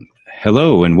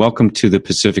Hello, and welcome to the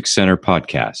Pacific Center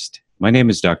podcast. My name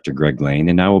is Dr. Greg Lane,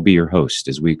 and I will be your host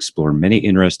as we explore many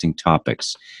interesting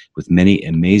topics with many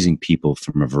amazing people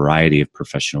from a variety of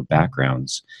professional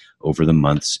backgrounds over the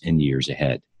months and years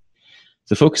ahead.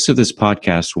 The focus of this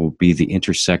podcast will be the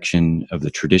intersection of the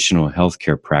traditional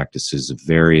healthcare practices of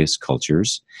various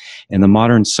cultures and the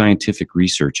modern scientific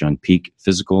research on peak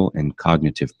physical and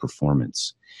cognitive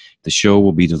performance. The show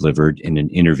will be delivered in an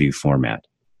interview format.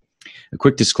 A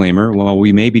quick disclaimer, while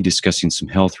we may be discussing some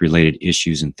health-related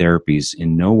issues and therapies,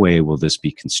 in no way will this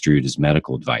be construed as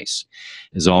medical advice.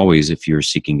 As always, if you're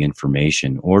seeking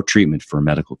information or treatment for a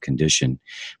medical condition,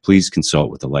 please consult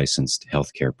with a licensed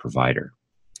healthcare provider.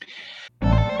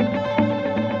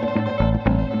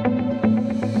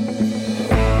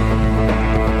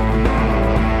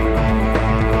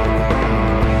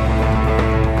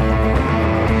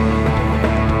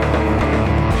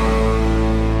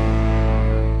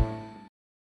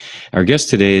 Our guest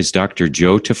today is Dr.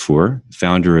 Joe Tafur,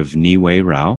 founder of Nihue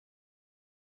Rao.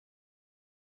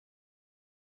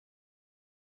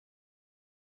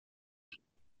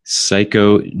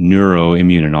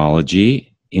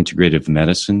 Psychoneuroimmunology, integrative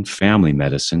medicine, family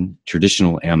medicine,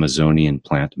 traditional Amazonian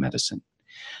plant medicine.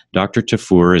 Dr.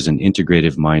 Tafur is an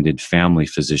integrative-minded family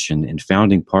physician and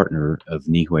founding partner of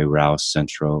Nihue Rao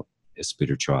Centro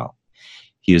Espiritual.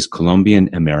 He is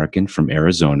Colombian-American from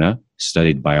Arizona,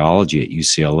 studied biology at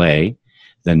UCLA,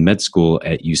 then med school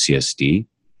at UCSD,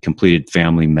 completed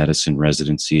family medicine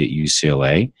residency at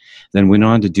UCLA, then went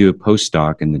on to do a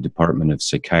postdoc in the Department of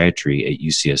Psychiatry at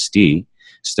UCSD,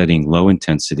 studying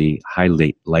low-intensity,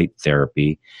 high-light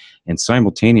therapy, and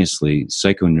simultaneously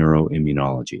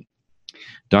psychoneuroimmunology.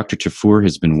 Dr. Tafur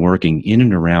has been working in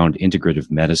and around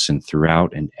integrative medicine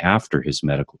throughout and after his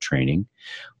medical training,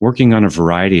 working on a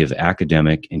variety of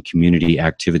academic and community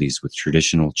activities with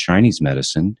traditional Chinese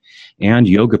medicine and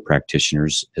yoga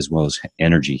practitioners, as well as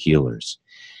energy healers.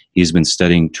 He's been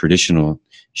studying traditional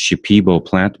Shipibo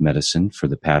plant medicine for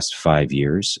the past 5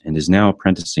 years and is now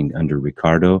apprenticing under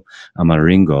Ricardo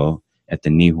Amaringo at the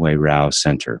Nihue Rao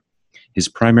Center. His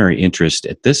primary interest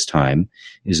at this time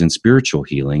is in spiritual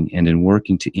healing and in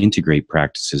working to integrate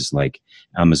practices like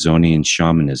Amazonian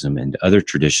shamanism and other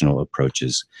traditional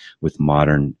approaches with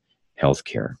modern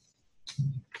healthcare.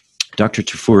 Dr.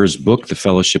 Tafur's book, The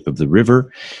Fellowship of the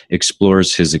River,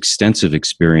 explores his extensive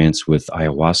experience with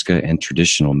ayahuasca and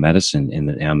traditional medicine in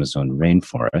the Amazon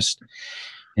rainforest.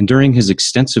 And during his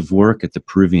extensive work at the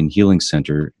Peruvian Healing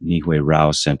Center, Nihue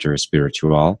Rao Centro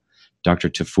Espiritual, Dr.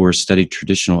 Tafur studied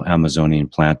traditional Amazonian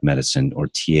plant medicine, or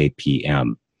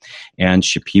TAPM, and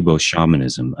Shipibo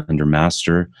shamanism under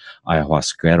Master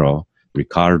Ayahuasquero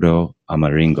Ricardo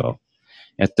Amaringo.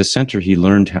 At the center, he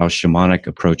learned how shamanic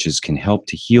approaches can help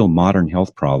to heal modern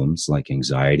health problems like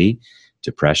anxiety,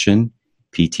 depression,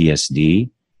 PTSD,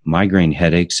 migraine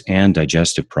headaches, and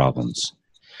digestive problems.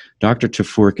 Dr.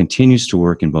 Tafur continues to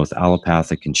work in both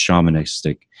allopathic and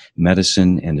shamanistic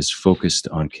medicine and is focused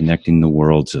on connecting the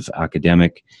worlds of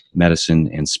academic, medicine,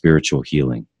 and spiritual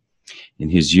healing. In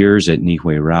his years at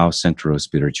Nihue Rao Centro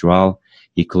Espiritual,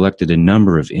 he collected a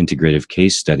number of integrative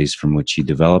case studies from which he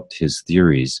developed his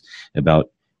theories about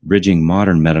bridging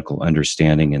modern medical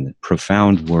understanding and the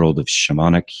profound world of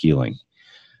shamanic healing.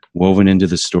 Woven into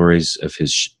the stories of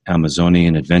his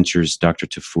Amazonian adventures, Dr.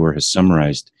 Tafur has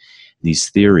summarized these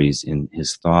theories in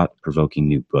his thought-provoking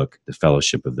new book, The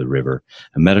Fellowship of the River,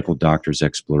 a medical doctor's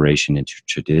exploration into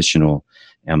traditional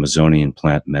Amazonian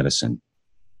plant medicine.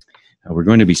 We're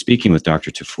going to be speaking with Dr.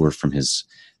 Tafur from his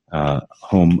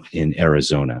home in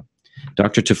Arizona.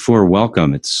 Dr. Tafur,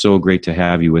 welcome. It's so great to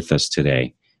have you with us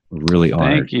today. We're really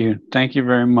honored. Thank you. Thank you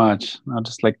very much. I'll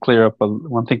just clear up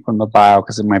one thing from the bio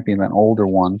because it might be an older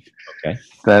one. Okay.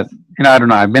 That, I don't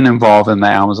know. I've been involved in the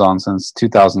Amazon since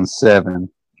 2007.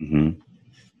 Mm-hmm.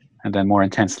 And then more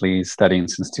intensely studying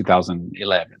since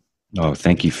 2011. Oh,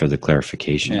 thank you for the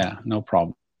clarification. Yeah, no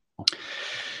problem.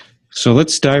 So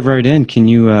let's dive right in. Can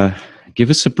you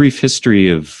give us a brief history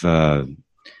of, how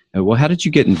did you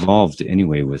get involved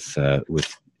anyway with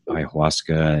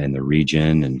ayahuasca and the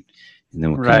region, and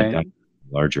then we'll kind of dive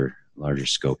larger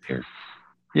scope here.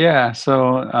 Yeah,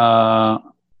 so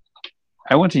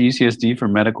I went to UCSD for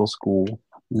medical school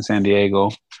in San Diego.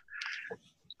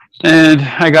 And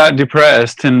I got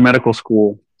depressed in medical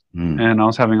school, and I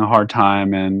was having a hard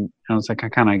time, and I was like, I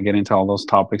kind of get into all those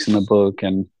topics in the book,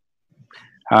 and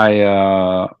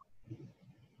I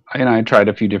tried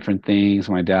a few different things.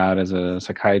 My dad is a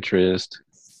psychiatrist,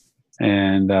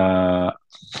 and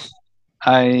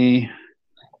I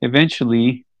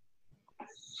eventually,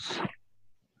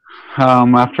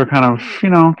 after kind of,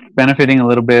 benefiting a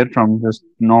little bit from just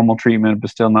normal treatment, but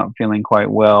still not feeling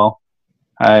quite well,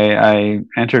 I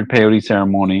entered peyote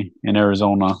ceremony in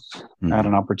Arizona. I had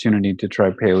an Mhm. opportunity to try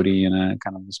peyote in a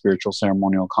kind of a spiritual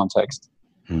ceremonial context,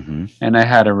 Mhm. and I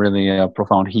had a really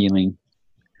profound healing.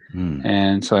 Mm.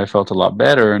 And so I felt a lot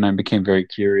better, and I became very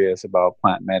curious about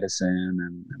plant medicine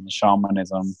and the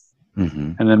shamanism.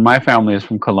 Mhm. And then my family is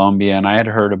from Colombia, and I had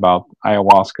heard about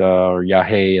ayahuasca or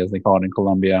yahe, as they call it in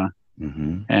Colombia.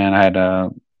 Mhm. And I had a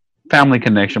family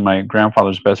connection. My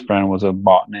grandfather's best friend was a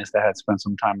botanist that had spent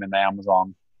some time in the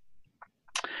Amazon,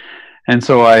 and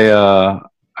so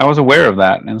I was aware of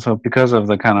that. And so because of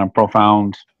the kind of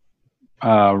profound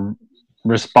uh,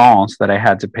 response that I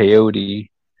had to peyote,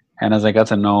 and as I got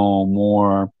to know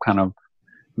more kind of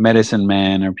medicine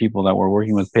men or people that were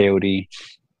working with peyote,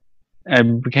 I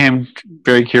became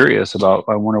very curious about.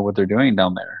 I wonder what they're doing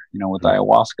down there, with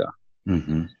ayahuasca.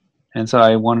 Mhm. And so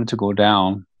I wanted to go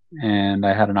down, and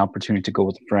I had an opportunity to go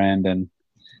with a friend,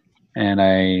 and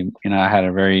I had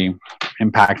a very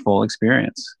impactful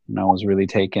experience. I was really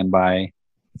taken by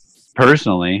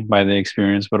personally by the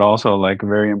experience, but also like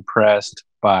very impressed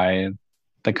by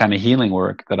the kind of healing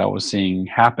work that I was seeing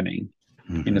happening,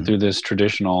 Mhm. through this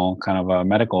traditional kind of a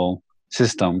medical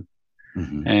system,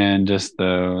 Mhm. and just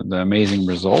the amazing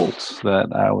results that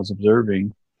I was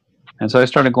observing. And so I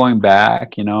started going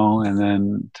back, and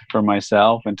then for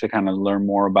myself and to kind of learn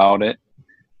more about it.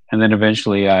 And then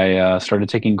eventually I started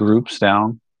taking groups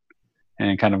down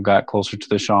and kind of got closer to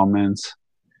the shamans.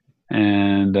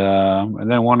 And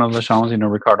then one of the shamans,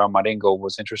 Ricardo Marengo,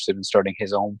 was interested in starting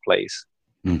his own place.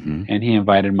 Mhm. And he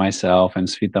invited myself and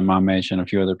Svita Mamesh and a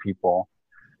few other people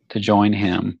to join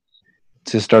him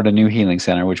to start a new healing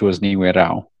center, which was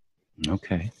Niwerao.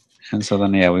 Okay. And so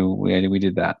then, yeah, we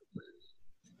did that.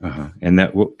 Uh-huh. And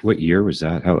that what year was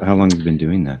that? How long have you been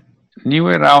doing that?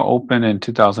 Niwerao opened in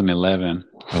 2011.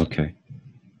 Okay.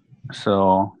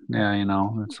 So yeah,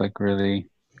 it's like really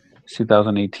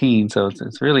 2018. So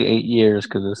it's really 8 years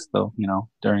because it's still,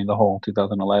 during the whole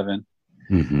 2011.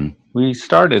 Mhm. We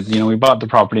started, we bought the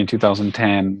property in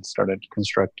 2010, started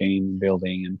constructing,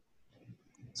 building, and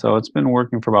so it's been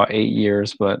working for about 8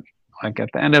 years. But like at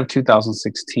the end of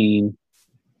 2016,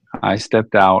 I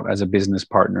stepped out as a business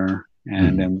partner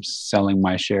and Mhm. am selling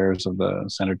my shares of the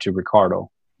center to Ricardo.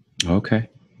 Okay.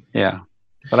 Yeah,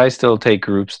 but I still take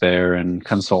groups there and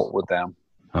consult with them.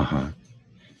 Uh-huh.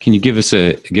 Can you give us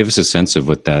a sense of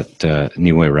what that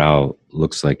Niue Rao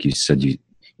looks like? You said you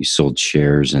sold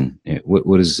shares, and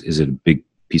what is it, a big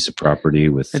piece of property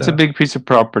with It's a big piece of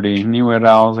property.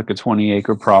 Niwerao is like a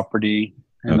 20-acre property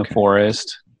in the okay.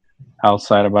 forest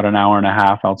outside, about an hour and a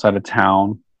half outside of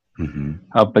town, Mm-hmm.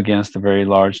 up against a very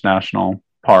large national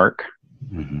park.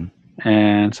 Mm-hmm.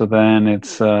 And so then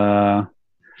it's a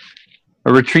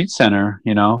retreat center,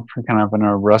 for kind of in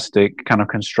a rustic kind of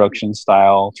construction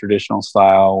style, traditional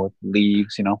style with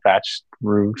leaves, thatched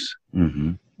roofs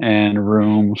Mm-hmm. and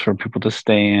rooms for people to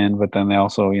stay in. But then they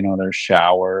also, there's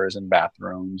showers and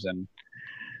bathrooms, and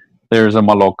there's a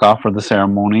maloka for the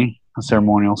ceremony, a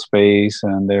ceremonial space.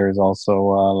 And there's also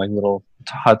like little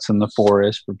huts in the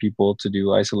forest for people to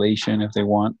do isolation if they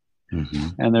want. Mm-hmm.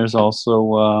 And there's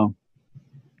also,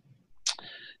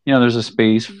 there's a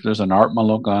space, there's an art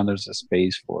maloka, and there's a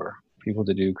space for people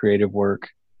to do creative work.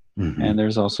 Mm-hmm. And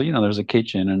there's also, there's a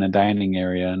kitchen and a dining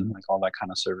area and like all that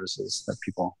kind of services that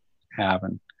people have.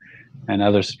 And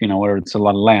others, where it's a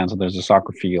lot of land. So there's a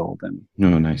soccer field and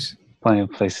Oh, nice. plenty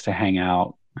of places to hang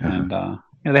out. Uh-huh.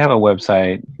 And, they have a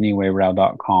website,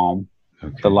 niwerao.com,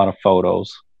 with a Okay. lot of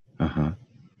photos. Uh-huh.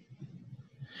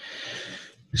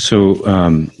 So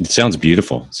it sounds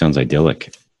beautiful. It sounds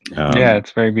idyllic. Yeah,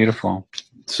 it's very beautiful.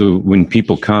 So when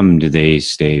people come, do they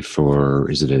stay for?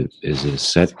 Is it a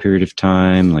set period of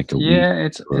time, like a week? Yeah,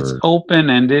 it's open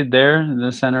ended there.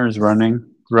 The center is running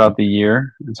throughout the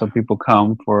year. And so people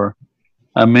come for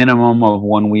a minimum of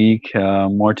 1 week.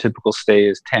 More typical stay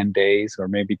is 10 days or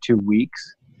maybe 2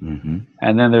 weeks. Mm-hmm.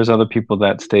 And then there's other people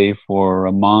that stay for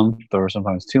a month or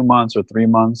sometimes 2 months or 3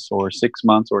 months or 6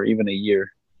 months or even a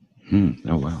year.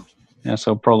 Oh, wow. Yeah,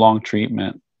 so prolonged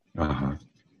treatment. Uh-huh.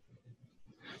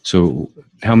 So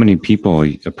how many people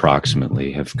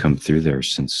approximately have come through there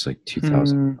since like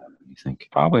 2000, you think?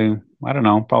 Probably, I don't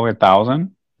know, probably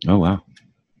 1,000. Oh, wow.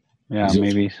 Yeah,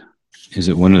 maybe. Is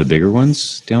it one of the bigger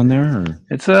ones down there? Or?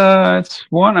 It's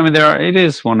one. I mean, it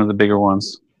is one of the bigger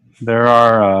ones. There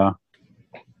are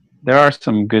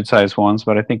some good sized ones,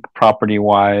 but I think property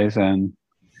wise and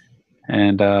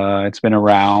it's been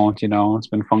around, it's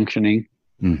been functioning.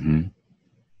 Mm-hmm.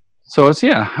 So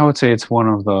I would say it's one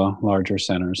of the larger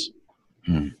centers.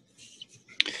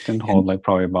 Can hold like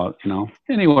probably about,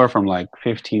 anywhere from like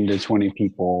 15 to 20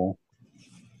 people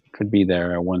could be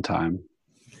there at one time.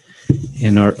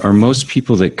 And are most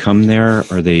people that come there,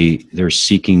 they're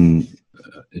seeking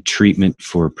treatment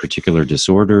for particular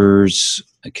disorders,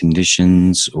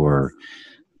 conditions, or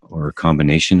a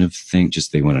combination of things?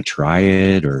 Just they want to try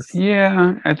it, or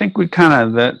Yeah, I think we kind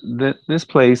of that this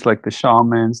place, like the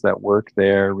shamans that work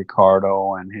there,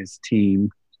 Ricardo and his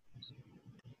team,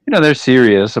 they're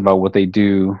serious about what they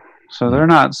do, so they're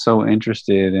not so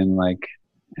interested in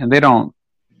and they don't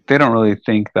really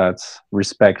think that's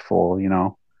respectful,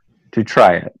 to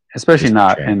try it, especially just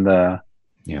not try in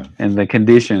it. the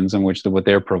conditions in which what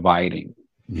they're providing,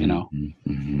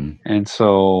 and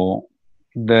so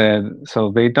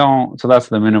they don't. So that's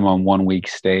the minimum 1 week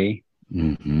stay.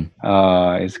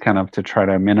 Is kind of to try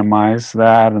to minimize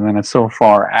that, and then it's so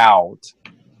far out,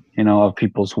 of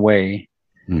people's way,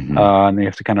 and they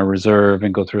have to kind of reserve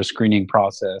and go through a screening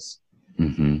process.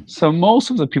 So most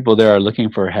of the people there are looking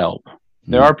for help.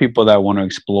 There are people that want to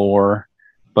explore,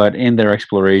 but in their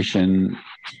exploration,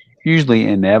 usually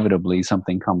inevitably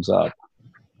something comes up,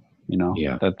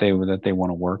 that they want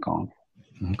to work on.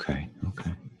 Okay.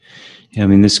 Yeah, I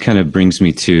mean, this kind of brings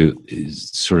me to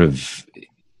sort of,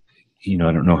 I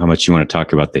don't know how much you want to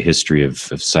talk about the history of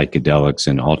psychedelics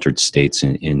and altered states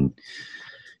in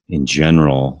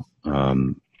general.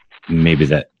 Maybe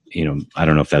that, I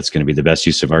don't know if that's going to be the best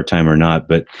use of our time or not,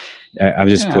 but I would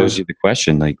just pose you the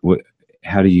question, like, what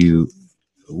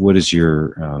is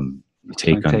your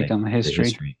take on the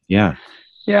history? Yeah.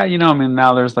 Yeah,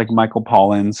 now there's like Michael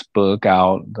Pollan's book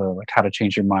out, the How to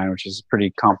Change Your Mind, which is pretty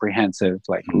comprehensive,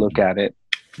 look at it.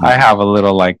 I have a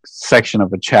little section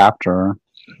of a chapter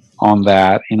on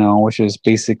that, which is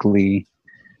basically,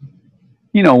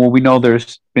 well, we know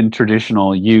there's been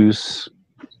traditional use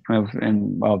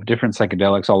of different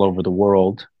psychedelics all over the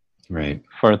world, right,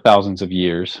 for thousands of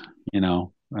years,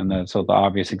 and so the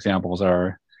obvious examples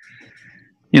are,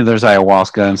 there's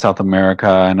ayahuasca in South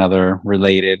America and other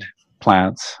related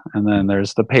plants, and then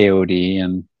there's the peyote,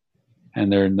 and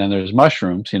then there's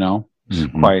mushrooms,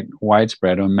 quite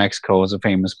widespread. And Mexico is a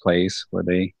famous place where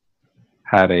they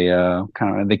had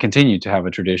they continue to have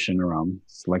a tradition around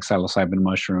psilocybin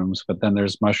mushrooms, but then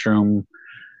there's mushroom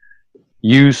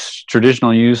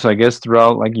traditional use, I guess,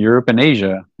 throughout Europe and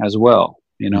Asia as well,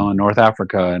 and North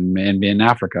Africa and in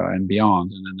Africa and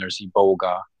beyond. And then there's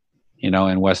Iboga,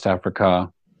 in West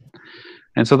Africa.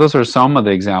 And so those are some of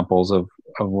the examples of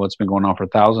what's been going on for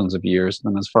thousands of years.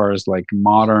 And as far as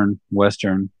modern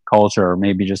Western culture, or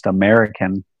maybe just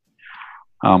American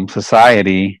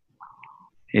society,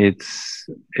 it's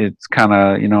kind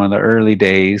of, in the early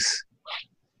days,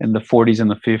 in the 40s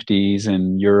and the 50s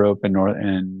in Europe and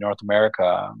North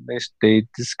America, they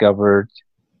discovered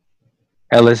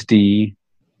LSD,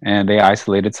 and they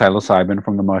isolated psilocybin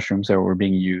from the mushrooms that were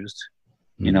being used,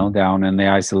 down, and they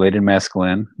isolated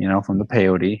mescaline, from the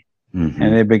peyote,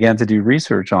 and they began to do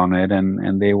research on it,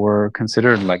 and they were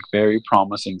considered very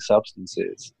promising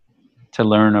substances to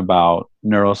learn about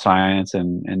neuroscience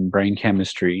and brain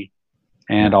chemistry,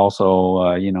 and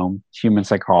also human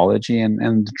psychology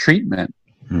and the treatment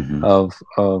of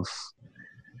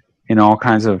all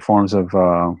kinds of forms of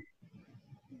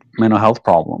mental health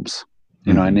problems,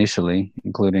 initially,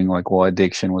 including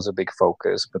addiction was a big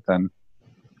focus, but then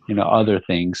other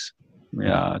things,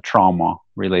 trauma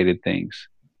related things.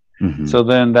 So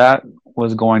then that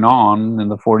was going on in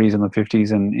the 40s and the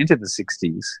 50s and into the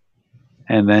 60s,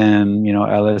 and then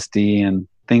LSD and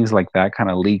things like that kind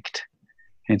of leaked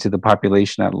into the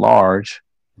population at large.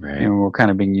 Right. And were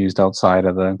kind of being used outside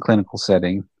of the clinical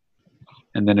setting.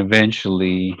 And then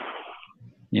eventually,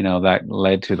 that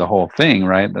led to the whole thing,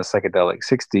 right? The psychedelic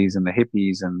 60s and the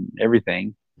hippies and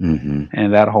everything.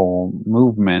 And that whole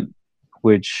movement,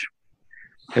 which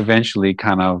eventually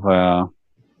kind of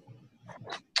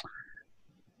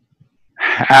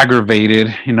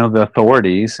aggravated, the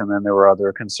authorities. And then there were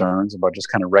other concerns about just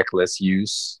kind of reckless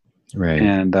use. Right.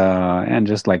 And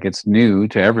just it's new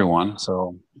to everyone.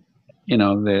 So,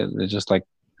 they're just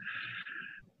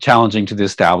challenging to the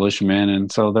establishment, and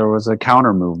so there was a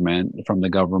counter movement from the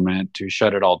government to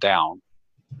shut it all down.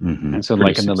 And so,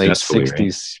 in the late 60s,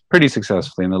 right? Pretty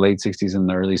successfully, in the late 60s and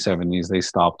the early 70s, they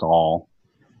stopped all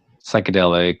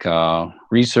psychedelic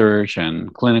research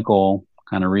and clinical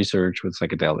kind of research with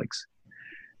psychedelics.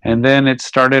 And then it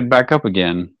started back up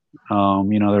again.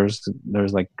 There's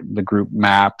the group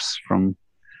MAPS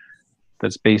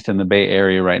that's based in the Bay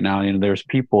Area right now. There's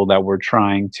people that were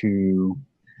trying to,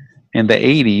 in the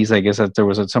 80s, I guess, that there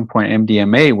was at some point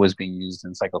MDMA was being used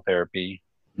in psychotherapy,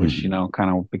 which, kind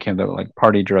of became the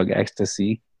party drug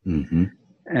ecstasy. And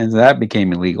that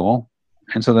became illegal.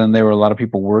 And so then there were a lot of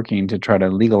people working to try to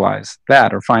legalize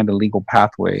that or find a legal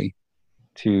pathway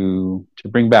to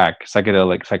bring back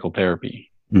psychedelic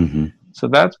psychotherapy. Mm-hmm. So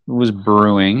that was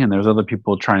brewing, and there's other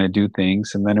people trying to do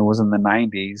things. And then it was in the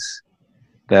 90s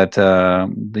that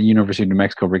the University of New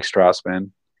Mexico, Rick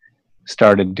Strassman,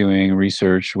 started doing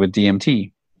research with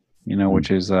DMT,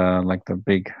 which is like the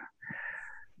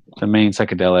main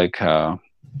psychedelic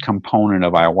component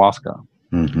of ayahuasca.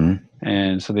 Mm-hmm.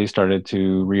 And so they started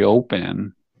to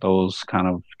reopen those kind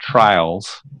of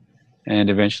trials. And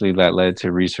eventually that led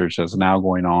to research that's now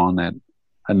going on at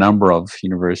a number of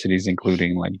universities,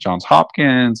 including like Johns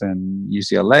Hopkins and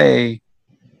UCLA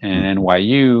and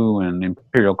NYU and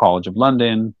Imperial College of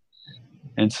London.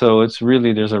 And so it's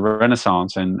really, there's a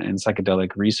renaissance in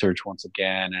psychedelic research once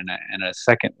again, and a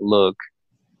second look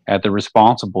at the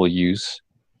responsible use,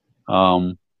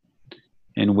 in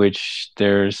which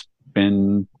there's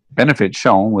been benefits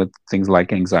shown with things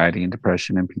like anxiety and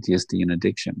depression and PTSD and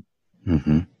addiction.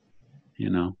 Mm-hmm.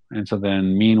 And so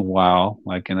then meanwhile,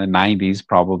 like in the 90s,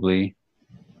 probably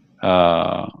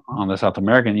on the South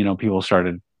American,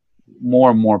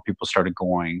 more and more people started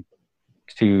going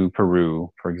to Peru,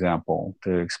 for example,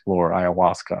 to explore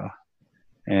ayahuasca.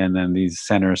 And then these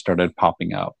centers started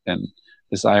popping up, and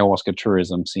this ayahuasca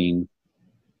tourism scene,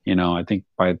 I think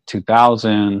by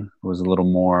 2000 it was a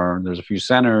little more, there's a few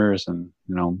centers, and,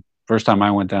 first time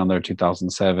I went down there,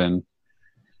 2007,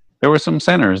 there were some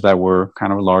centers that were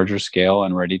kind of larger scale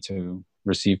and ready to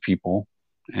receive people,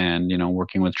 and,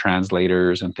 working with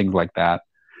translators and things like that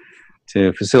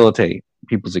to facilitate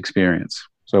people's experience.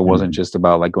 So it wasn't just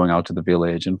about like going out to the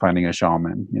village and finding a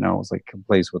shaman, it was like a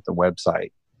place with a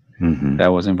website that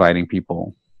was inviting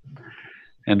people.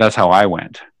 And that's how I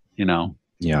went,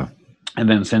 Yeah. And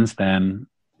then since then,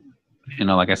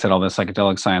 like I said, all this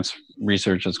psychedelic science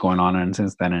research that's going on. And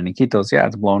since then in Iquitos,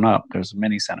 it's blown up. There's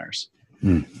many centers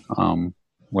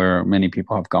where many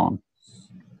people have gone.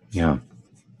 Yeah.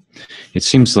 It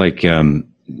seems like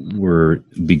we're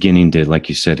beginning to, like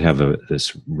you said,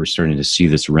 we're starting to see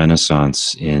this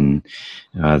renaissance in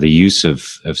the use of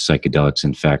psychedelics.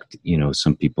 In fact,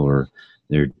 some people are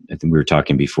there. I think we were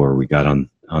talking before we got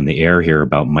on the air here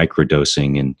about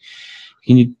microdosing, and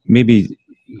can you maybe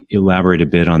elaborate a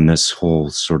bit on this whole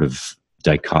sort of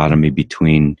dichotomy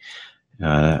between,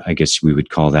 I guess we would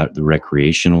call that the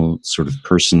recreational sort of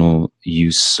personal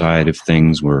use side of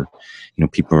things, where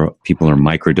people are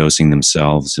microdosing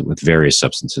themselves with various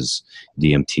substances,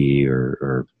 DMT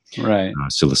or right,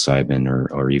 psilocybin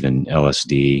or even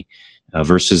LSD,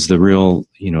 versus the real,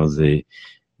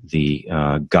 the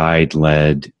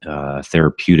guide-led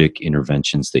therapeutic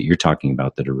interventions that you're talking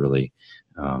about that are really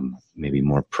maybe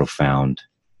more profound.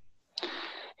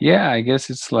 Yeah, I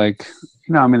guess it's like,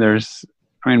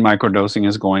 microdosing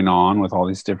is going on with all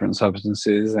these different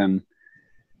substances, and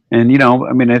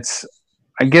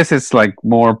I guess it's like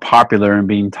more popular and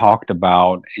being talked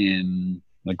about in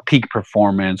like peak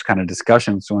performance kind of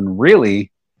discussions. When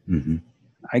really,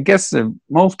 I guess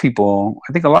most people,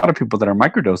 I think a lot of people that are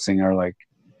microdosing are like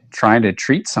trying to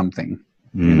treat something,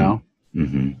 I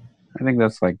think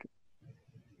that's like,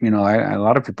 a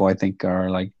lot of people I think are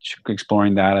like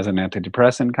exploring that as an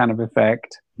antidepressant kind of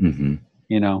effect, and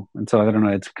so I don't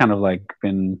know, it's kind of like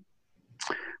been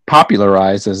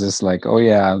popularized as this like, oh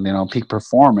yeah, peak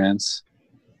performance.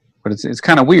 But it's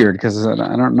kind of weird because I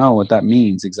don't know what that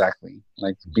means exactly.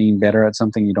 Like being better at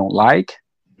something you don't like,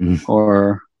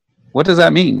 or what does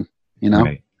that mean?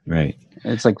 Right.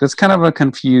 It's like this kind of a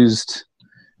confused,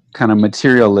 kind of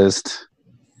materialist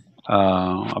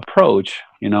approach,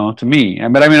 to me.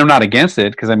 But I'm not against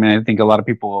it, because I think a lot of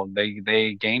people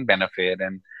they gain benefit,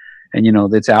 and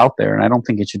it's out there, and I don't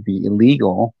think it should be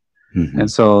illegal.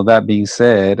 And so that being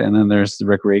said, and then there's the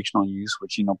recreational use,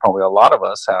 which, probably a lot of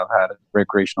us have had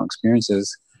recreational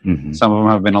experiences. Some of them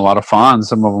have been a lot of fun.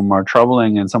 Some of them are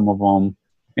troubling, and some of them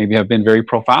maybe have been very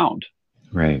profound.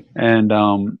 Right. And,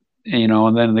 and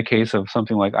then in the case of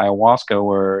something like ayahuasca,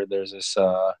 where there's this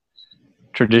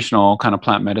traditional kind of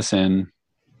plant medicine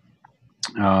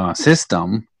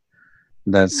system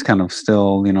that's kind of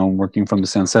still, working from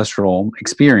this ancestral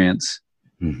experience,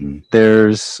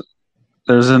 there's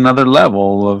another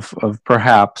level of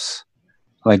perhaps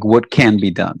like what can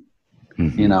be done,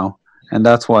 and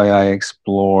that's why I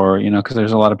explore, because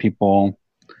there's a lot of people,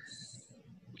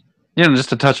 just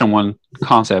to touch on one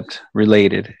concept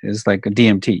related is like a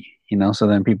DMT, so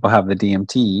then people have the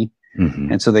DMT,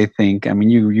 and so they think,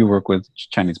 you work with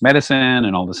Chinese medicine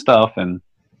and all this stuff, and,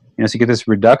 so you get this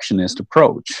reductionist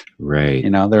approach, right?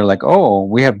 They're like, oh,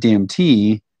 we have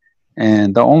DMT,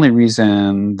 and the only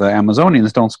reason the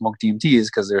Amazonians don't smoke DMT is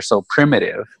because they're so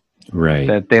primitive, right?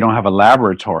 That they don't have a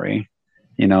laboratory,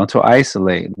 to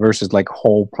isolate, versus like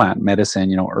whole plant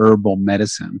medicine, herbal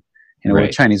medicine, Where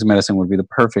Right. Chinese medicine would be the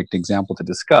perfect example to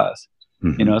discuss.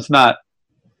 Mhm.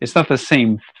 It's not the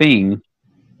same thing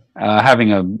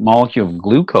having a molecule of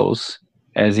glucose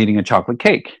as eating a chocolate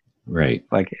cake. Right.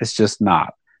 Like, it's just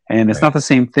not. And it's Right. not the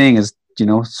same thing as,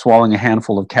 swallowing a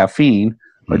handful of caffeine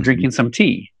or Mhm. drinking some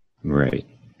tea. Right.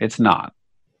 It's not.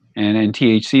 And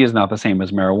THC is not the same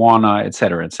as marijuana, et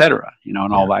cetera, and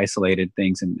all the isolated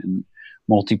things and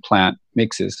multi-plant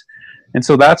mixes. And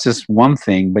so that's just one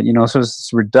thing. But, so it's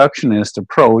this reductionist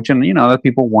approach, and, that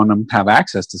people want to have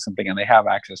access to something, and they have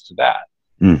access to that.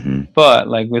 Mhm. But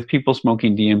like with people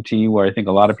smoking DMT, where I think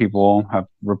a lot of people have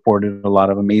reported a lot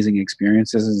of amazing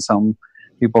experiences, and some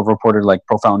people have reported like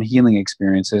profound healing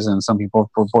experiences, and some people have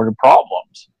reported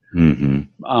problems, Mhm.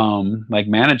 like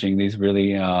managing these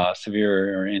really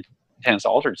severe or intense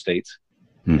altered states.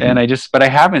 Mhm. And but I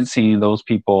haven't seen those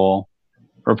people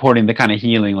reporting the kind of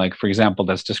healing, like, for example,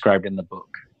 that's described in the book.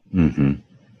 Mhm.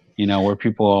 Where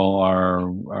people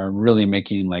are really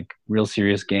making like real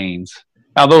serious gains.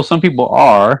 Although some people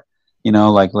are,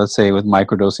 like, let's say with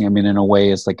microdosing, I mean, in a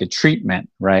way, it's like a treatment,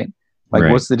 right? Like,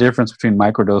 Right. what's the difference between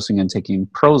microdosing and taking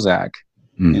Prozac?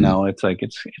 Mhm. It's like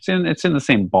it's in the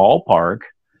same ballpark.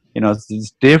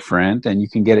 It's different, and you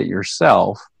can get it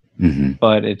yourself, Mhm.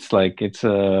 but it's like it's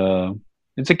a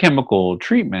chemical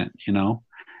treatment,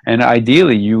 and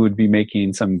ideally you would be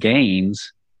making some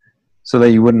gains so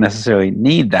that you wouldn't necessarily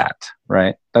need that,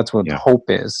 right? That's what Yeah. hope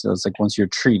is. So it's like, once you're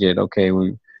treated, okay,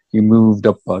 you moved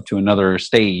up to another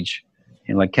stage,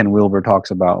 and like Ken Wilber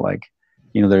talks about, like,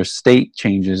 there's state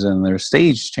changes and there's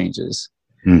stage changes,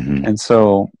 Mhm. and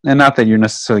so, and not that you're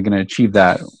necessarily going to achieve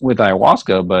that with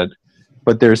ayahuasca,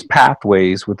 but there's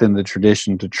pathways within the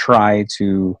tradition to try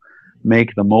to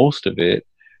make the most of it,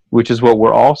 which is what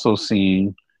we're also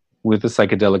seeing with the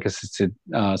psychedelic assisted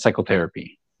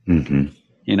psychotherapy. Mhm.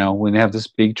 When they have this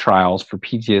big trials for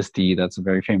PTSD, that's a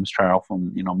very famous trial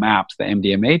from, MAPS, the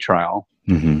MDMA trial.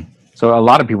 Mhm. So a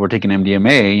lot of people are taking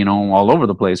MDMA, all over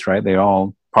the place, right? They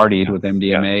all partied Yeah. with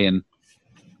MDMA,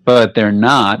 but they're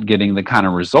not getting the kind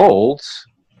of results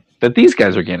that these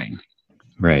guys are getting,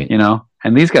 Right.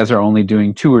 and these guys are only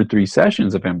doing 2 or 3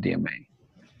 sessions of MDMA.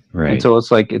 Right. And so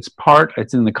it's like,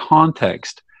 it's in the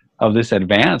context of this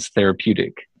advanced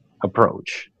therapeutic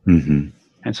approach. Mhm.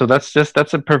 And so that's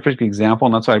a perfect example,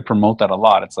 and that's why I promote that a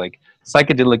lot. It's like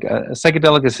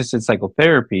psychedelic assisted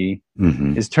psychotherapy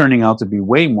Mhm. is turning out to be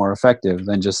way more effective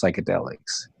than just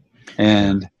psychedelics.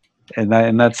 And in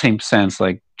that same sense,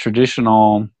 like,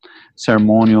 traditional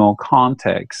ceremonial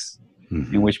contexts in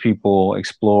Mhm. which people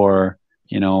explore,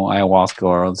 ayahuasca,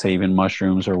 or let's say even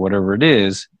mushrooms or whatever it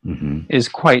is Mhm.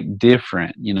 quite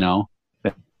different,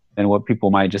 than what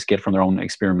people might just get from their own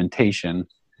experimentation.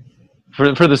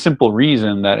 For the simple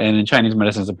reason that, and in Chinese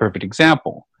medicine is a perfect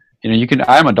example.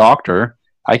 I'm a doctor.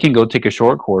 I can go take a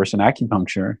short course in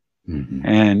acupuncture, Mhm.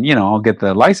 and I'll get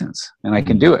the license and I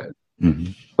can do it.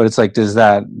 Mhm. But it's like, does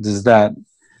an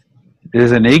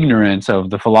ignorance of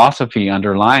the philosophy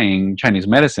underlying Chinese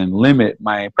medicine limit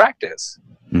my practice?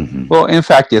 Mhm. Well, in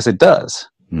fact, yes, it does.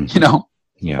 Mhm.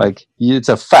 Yeah. Like, it's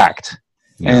a fact,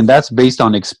 Yeah. and that's based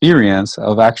on experience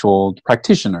of actual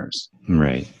practitioners.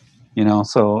 Right.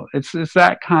 So it's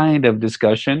that kind of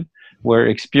discussion where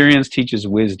experience teaches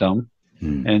wisdom.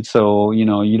 Mhm. And so,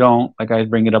 you don't, like, I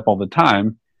bring it up all the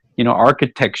time,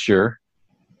 architecture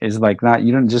is like, not,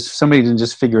 somebody didn't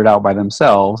just figure it out by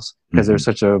themselves because they're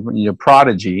such a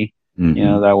prodigy,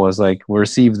 Mhm. that was like,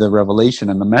 received the revelation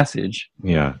and the message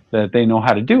Yeah. that they know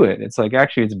how to do it. It's like,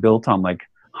 actually, it's built on like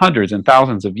hundreds and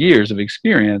thousands of years of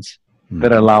experience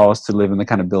that allow us to live in the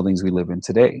kind of buildings we live in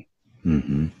today.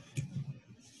 Mm-hmm.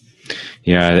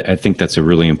 Yeah, I think that's a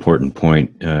really important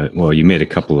point. Well, you made a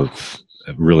couple of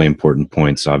really important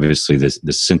points. Obviously, the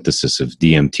synthesis of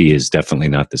DMT is definitely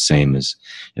not the same as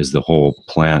the whole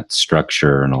plant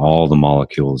structure and all the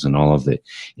molecules and all of the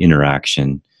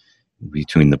interaction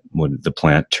between the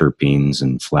plant terpenes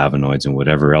and flavonoids and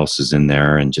whatever else is in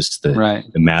there, and just the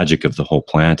magic of the whole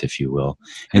plant, if you will.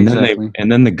 And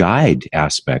then the guide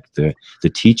aspect, the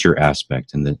teacher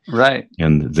aspect, and the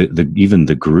even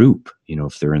the group.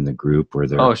 If they're in the group or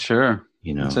they're sure.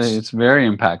 It's very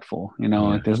impactful.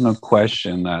 Like, there's no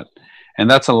question that, and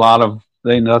that's a lot of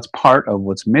that's part of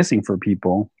what's missing for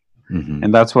people,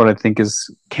 and that's what I think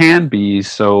can be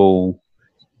so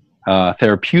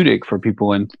therapeutic for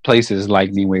people in places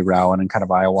like Nihue Rao and kind of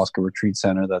ayahuasca retreat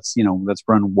center that's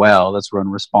run well, that's run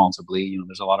responsibly.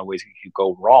 There's a lot of ways it can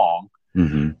go wrong,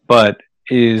 but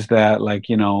is that, like,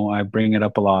 I bring it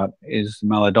up a lot, is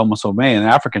Malidoma Somé, an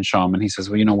African shaman. He says,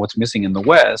 well, what's missing in the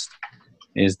West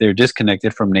is they're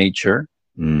disconnected from nature,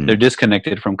 they're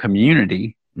disconnected from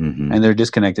community, Mm-hmm. and they're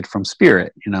disconnected from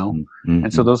spirit, you know. Mm-hmm.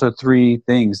 And so those are three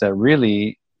things that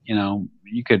really, you know,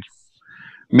 you could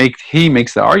he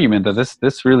makes the argument that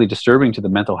this really disturbing to the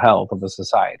mental health of the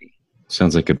society.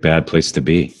 Sounds like a bad place to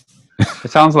be.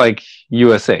 It sounds like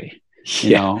USA, you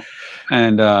Yeah. know,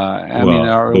 and I mean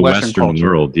our the Western culture,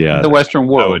 world, yeah, the Western I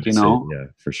world, would you say, know. yeah,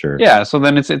 for sure. Yeah, so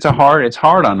then it's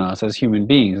hard on us as human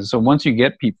beings. And so once you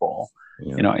get people,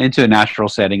 Yeah. you know, into a natural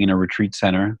setting in a retreat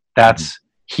center, that's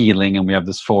healing, and we have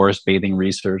this forest bathing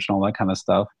research and all that kind of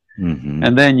stuff. Mm-hmm.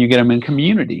 And then you get them in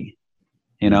community,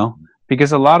 you know,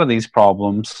 because a lot of these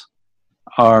problems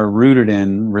are rooted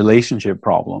in relationship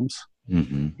problems,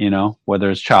 Mm-hmm. you know,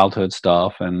 whether it's childhood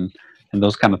stuff and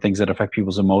those kind of things that affect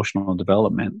people's emotional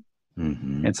development.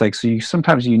 Mm-hmm. It's like, so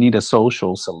sometimes you need a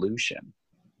social solution,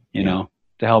 you Yeah. know,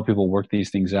 to help people work these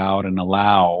things out and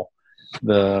allow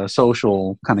the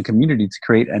social kind of community to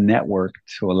create a network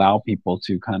to allow people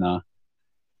to kind of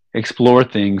explore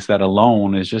things that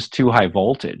alone is just too high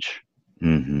voltage.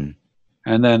 Mm-hmm.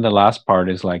 And then the last part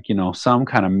is like, you know, some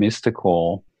kind of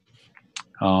mystical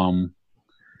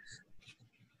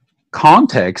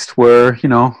context where, you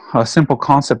know, a simple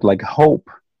concept like hope,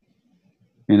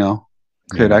 you know,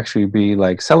 could actually be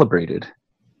like celebrated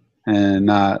and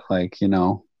not like, you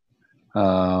know,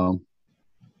 I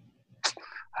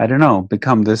don't know,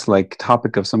 become this like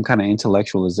topic of some kind of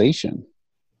intellectualization.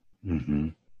 Mm-hmm.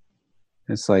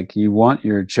 It's like you want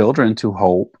your children to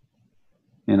hope,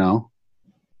 you know.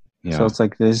 Yeah. So it's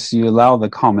like this, you allow the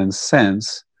common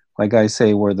sense, like I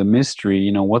say, where the mystery,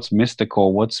 you know, what's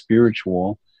mystical, what's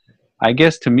spiritual. I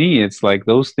guess to me, it's like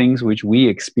those things which we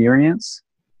experience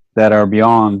that are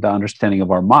beyond the understanding of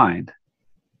our mind.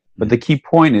 But the key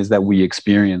point is that we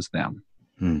experience them.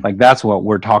 Like that's what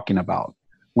we're talking about.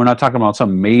 We're not talking about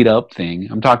some made up thing.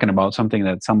 I'm talking about something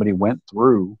that somebody went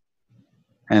through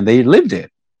and they lived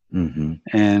it. Mm-hmm.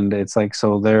 And it's like,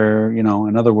 so they're, you know,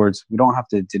 in other words, we don't have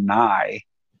to deny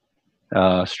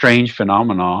strange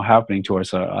phenomena happening to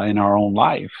us in our own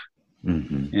life,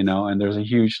 Mm-hmm. you know. And there's a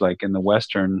huge, like in the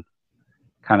Western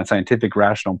kind of scientific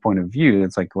rational point of view,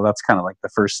 it's like, well, that's kind of like the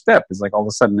first step is like all of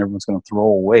a sudden everyone's going to throw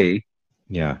away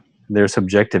their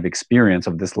subjective experience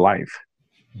of this life.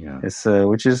 It's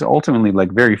which is ultimately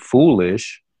like very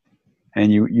foolish,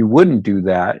 and you wouldn't do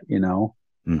that, you know,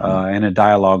 in a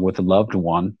dialogue with a loved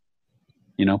one.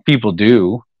 You know, people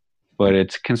do, but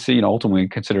it's ultimately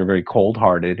considered a very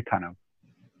cold-hearted kind of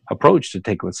approach to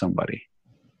take with somebody.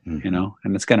 You know,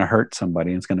 and it's going to hurt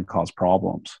somebody and it's going to cause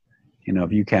problems. You know,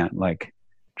 if you can't like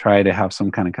try to have some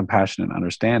kind of compassionate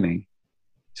understanding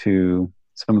to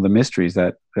some of the mysteries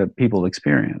that people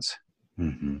experience.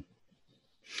 Mm-hmm.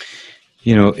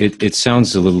 You know, it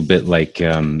sounds a little bit like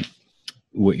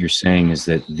what you're saying is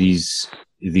that these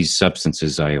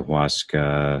substances,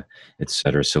 ayahuasca, et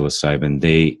cetera,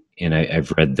 psilocybin,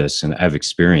 I've read this and I've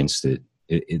experienced it.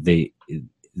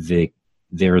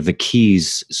 They're the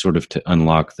keys sort of to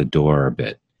unlock the door a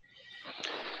bit.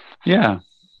 Yeah.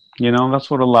 You know, that's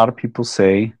what a lot of people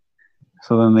say.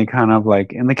 So then they kind of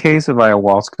like, in the case of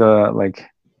ayahuasca, like,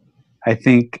 I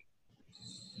think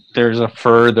there's a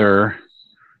further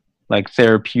like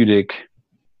therapeutic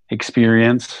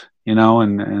experience, you know,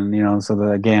 and you know, so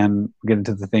that again, get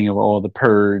into the thing of the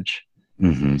purge.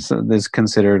 Mm-hmm. So this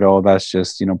considered, that's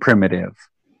just, you know, primitive.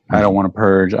 I don't want to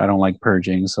purge. I don't like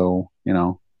purging. So, you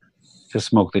know, just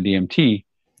smoke the DMT.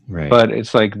 Right. But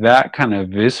it's like that kind of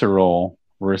visceral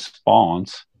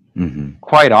response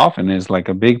quite often is like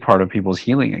a big part of people's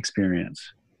healing experience.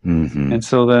 And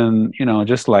so then, you know,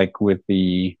 just like with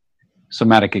the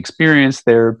somatic experience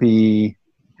therapy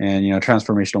and, you know,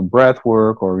 transformational breath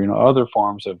work or, you know, other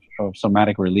forms of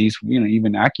somatic release, you know,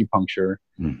 even acupuncture,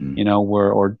 you know,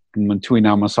 or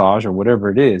Tuina massage or whatever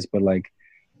it is, but like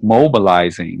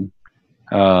mobilizing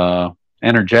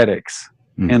energetics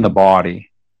in the body,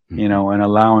 you know, and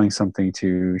allowing something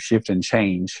to shift and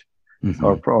change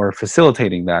or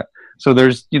facilitating that. So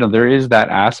there's, you know, there is that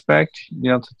aspect,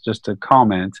 you know, just to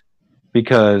comment,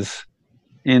 because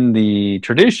in the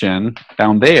tradition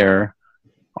down there,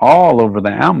 all over the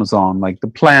Amazon, like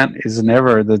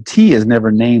the tea is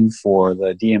never named for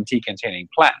the DMT containing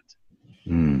plant.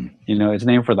 You know, it's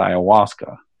named for the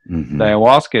ayahuasca. The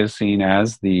ayahuasca is seen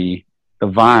as the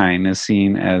vine is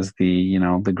seen as the, you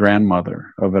know, the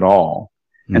grandmother of it all.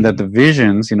 And that the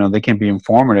visions, you know, they can be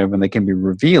informative and they can be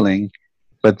revealing,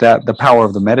 but that the power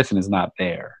of the medicine is not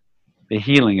there. The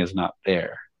healing is not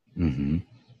there.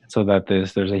 So that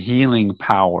there's a healing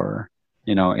power,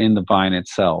 you know, in the vine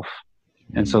itself.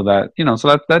 And so that, you know,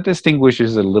 so that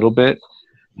distinguishes a little bit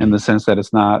in the sense that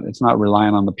it's not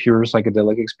relying on the pure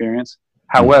psychedelic experience.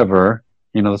 However,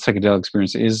 you know, the psychedelic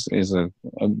experience is a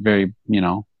very, you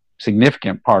know,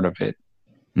 significant part of it.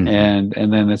 Mhm.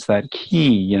 And then it's that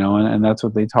key, you know, and that's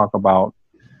what they talk about.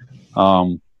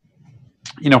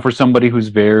 You know, for somebody who's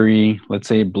very, let's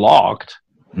say, blocked,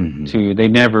 Mhm. they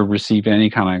never received any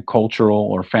kind of cultural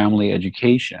or family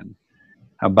education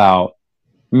about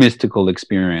mystical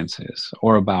experiences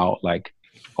or about like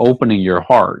opening your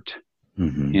heart,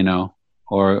 Mhm. you know,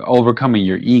 or overcoming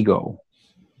your ego.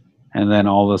 And then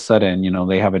all of a sudden, you know,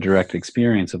 they have a direct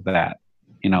experience of that.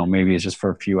 You know, maybe it's just for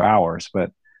a few hours,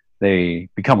 but they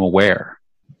become aware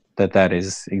that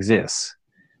exists.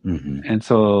 Mhm. And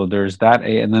so there's that,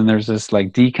 and then there's this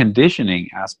like deconditioning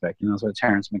aspect. You know, that's what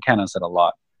Terence McKenna said a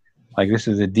lot. Like, this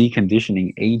is a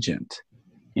deconditioning agent.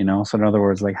 You know, so in other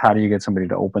words, like, how do you get somebody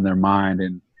to open their mind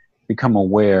and become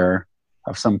aware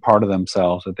of some part of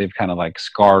themselves that they've kind of like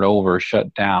scarred over,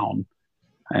 shut down,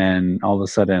 and all of a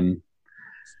sudden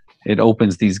it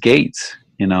opens these gates,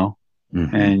 you know,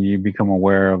 Mhm. and you become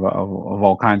aware of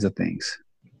all kinds of things.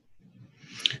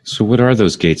 So, what are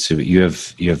those gates? So you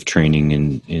have training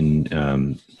in Yeah.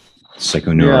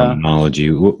 psychoneuroimmunology.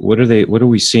 What are they? What are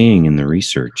we seeing in the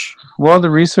research? Well,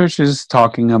 the research is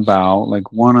talking about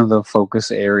like one of the focus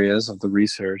areas of the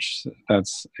research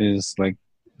is like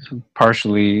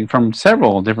partially from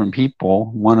several different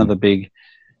people. One of the big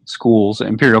schools,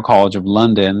 Imperial College of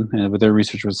London, with their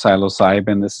research with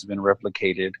psilocybin, this has been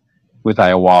replicated with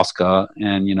ayahuasca,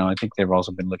 and you know, I think they've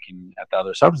also been looking at the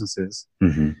other substances.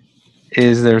 Mm-hmm.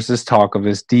 There's this talk of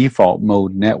this default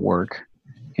mode network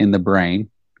in the brain.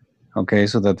 Okay,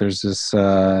 so that there's this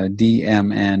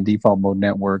DMN, default mode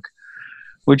network,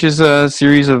 which is a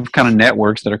series of kind of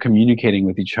networks that are communicating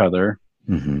with each other.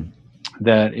 Mm-hmm.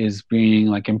 That is being,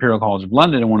 like, Imperial College of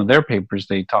London, in one of their papers,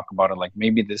 they talk about it like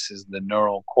maybe this is the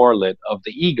neural correlate of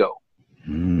the ego.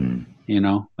 Mm. You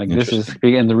know, like, this is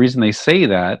big. And the reason they say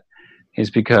that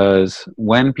is because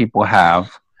when people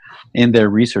have in their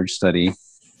research study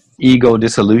ego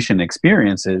dissolution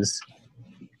experiences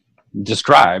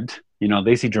described, you know,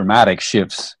 they see dramatic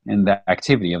shifts in the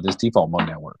activity of this default mode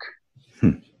network.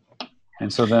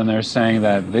 And so then they're saying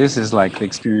that this is like the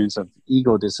experience of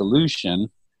ego dissolution,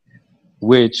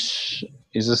 which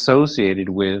is associated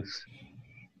with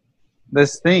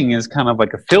this thing is kind of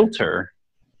like a filter,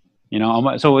 you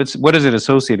know. So it's, what is it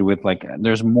associated with? Like,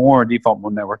 there's more default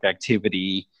mode network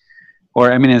activity,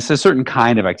 or I mean, it's a certain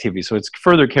kind of activity. So it's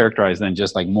further characterized than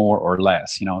just like more or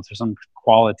less, you know, there's some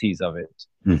qualities of it.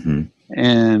 Mm-hmm.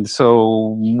 And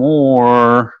so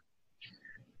more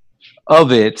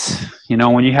of it, you know,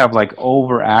 when you have like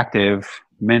overactive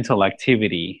mental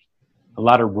activity, a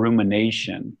lot of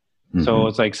rumination. Mm-hmm. So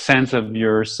it's like sense of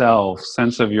yourself,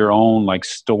 sense of your own like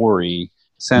story,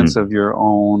 sense of your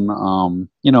own,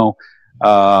 you know,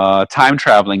 time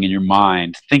traveling in your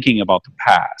mind, thinking about the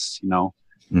past, you know,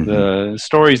 the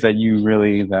stories that you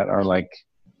really, that are like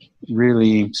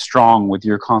really strong with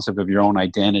your concept of your own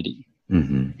identity.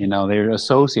 You know, they're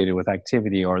associated with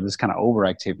activity or this kind of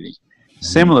overactivity.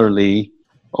 Similarly,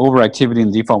 overactivity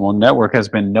in the default mode network has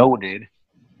been noted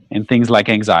in things like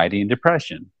anxiety and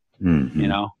depression, you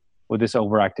know, with this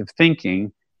overactive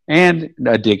thinking and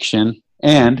addiction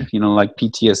and, you know, like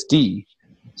PTSD.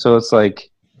 So it's like,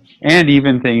 and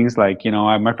even things like, you know,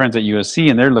 I have my friends at USC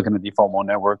and they're looking at default mode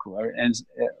network and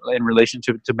in relation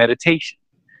to meditation.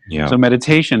 Yeah. So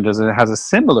meditation has a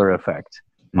similar effect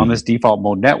on this default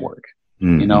mode network,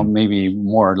 you know, maybe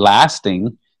more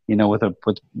lasting, you know, with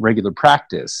regular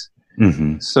practice.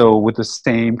 So with the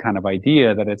same kind of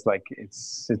idea that it's like,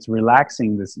 it's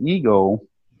relaxing this ego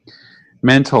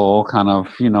mental kind of,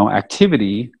 you know,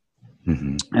 activity.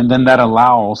 And then that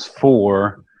allows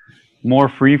for more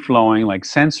free flowing, like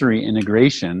sensory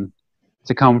integration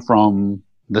to come from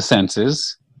the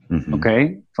senses,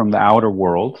 okay, from the outer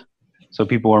world. So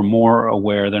people are more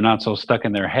aware. They're not so stuck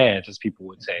in their heads, as people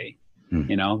would say.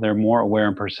 You know, they're more aware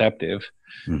and perceptive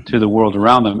to the world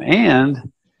around them. And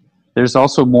there's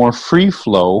also more free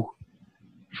flow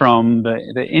from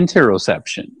the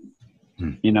interoception.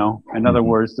 You know, in other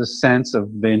words, the sense of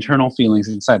the internal feelings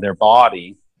inside their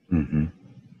body,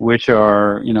 which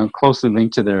are, you know, closely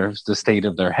linked to the state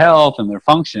of their health and their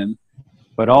function,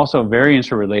 but also very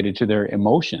interrelated to their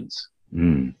emotions.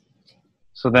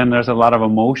 So then there's a lot of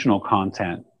emotional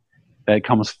content that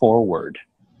comes forward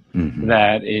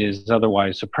that is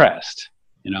otherwise suppressed,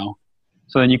 you know.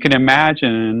 So then you can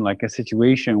imagine like a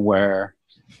situation where,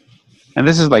 and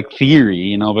this is like theory,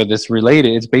 you know, but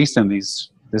it's based on this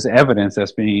evidence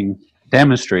that's being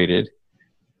demonstrated,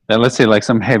 that let's say like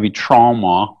some heavy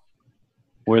trauma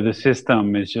where the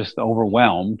system is just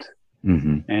overwhelmed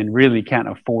and really can't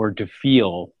afford to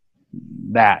feel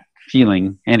that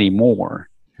feeling anymore.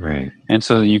 Right. And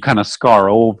so you kind of scar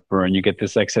over and you get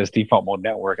this excess default mode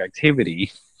network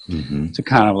activity Mm-hmm. to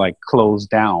kind of like close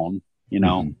down,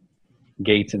 Mm-hmm.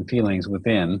 gates and feelings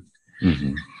within.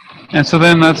 Mm-hmm. And so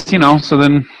then so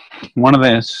then one of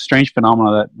the strange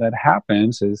phenomena that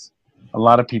happens is a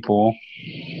lot of people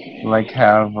like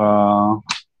have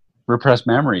repressed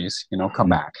memories, come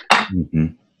back, Mm-hmm.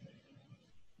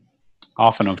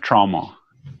 often of trauma.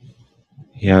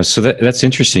 Yeah, so that's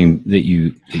interesting that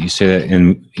you say that,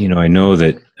 and I know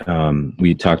that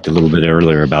we talked a little bit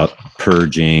earlier about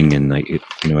purging, and like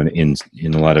in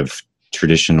a lot of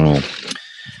traditional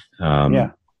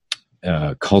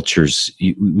cultures,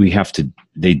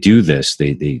 they do this.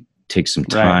 They take some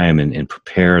time and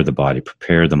prepare the body,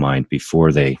 prepare the mind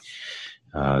before they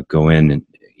go in, and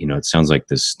it sounds like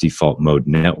this default mode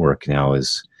network now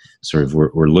is sort of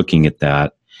we're looking at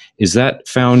that. Is that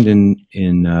found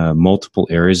in multiple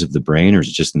areas of the brain, or is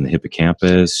it just in the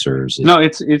hippocampus, or is it? No,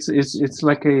 it's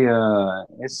like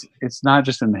it's not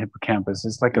just in the hippocampus.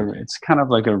 It's kind of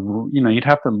like you'd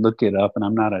have to look it up, and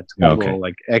I'm not a total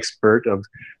like expert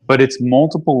but it's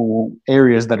multiple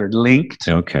areas that are linked.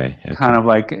 Okay. Kind of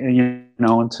like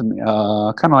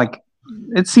into kind of like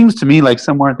it seems to me like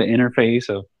somewhere at the interface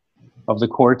of the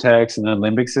cortex and the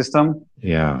limbic system.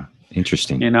 Yeah.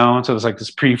 Interesting. So there's like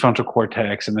this prefrontal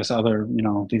cortex and this other,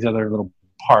 these other little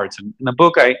parts. And in the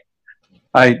book,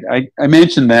 I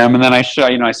mentioned them, and then I show,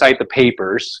 I cite the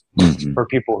papers for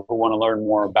people who want to learn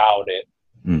more about it.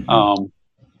 Mm-hmm.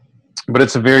 But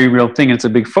it's a very real thing. It's a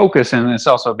big focus, and it's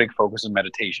also a big focus in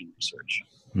meditation research,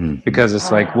 because it's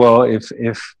like, well, if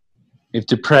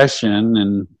depression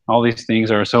and all these things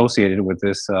are associated with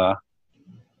this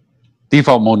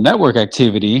default mode network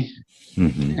activity.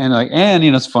 Mm-hmm. And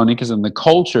it's funny because in the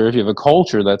culture, if you have a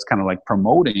culture that's kind of like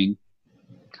promoting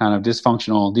kind of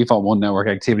dysfunctional default mode network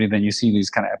activity, then you see these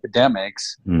kind of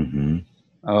epidemics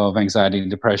of anxiety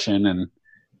and depression, and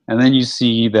then you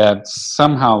see that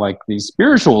somehow like these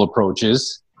spiritual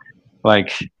approaches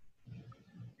like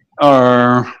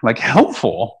are like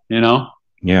helpful,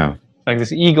 yeah, like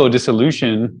this ego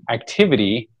dissolution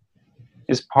activity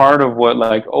is part of what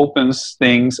like opens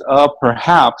things up,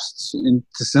 perhaps in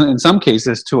some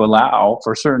cases, to allow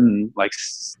for certain like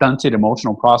stunted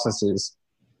emotional processes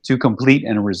to complete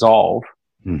and resolve.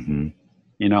 Mm-hmm.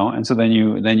 And so then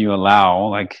you allow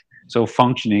like, so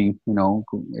functioning,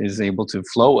 is able to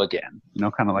flow again.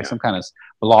 Kind of like some kind of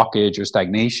blockage or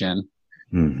stagnation.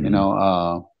 Mm-hmm.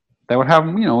 That would have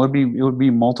it would be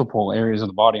multiple areas of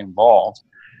the body involved,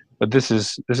 but this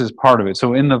is part of it.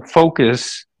 So in the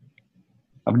focus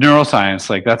of neuroscience,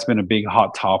 like that's been a big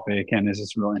hot topic, and it's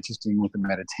just real interesting with the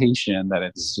meditation that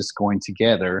it's just going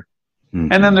together.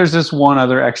 Mm-hmm. And then there's this one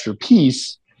other extra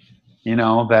piece,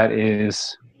 that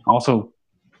is also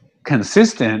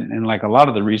consistent in like a lot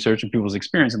of the research and people's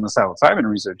experience in the psilocybin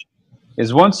research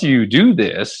is once you do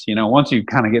this, once you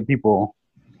kind of get people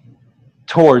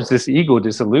towards this ego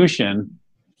dissolution,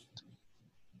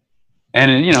 and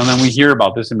then we hear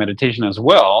about this in meditation as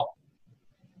well,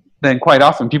 then quite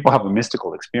often people have a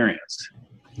mystical experience.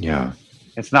 Yeah.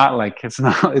 It's like in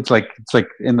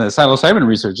the psilocybin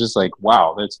research, it's like,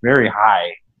 wow, that's very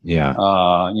high,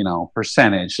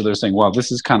 percentage. So they're saying, well,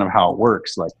 this is kind of how it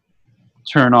works. Like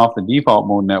turn off the default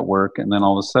mode network, and then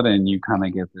all of a sudden you kind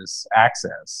of get this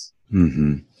access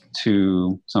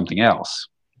to something else.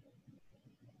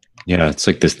 Yeah. It's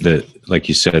like like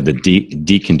you said, the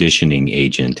deconditioning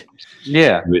agent.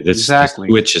 Yeah, exactly.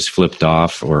 The switch is flipped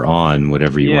off or on,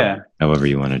 whatever you want, however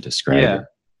you want to describe it.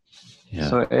 Yeah.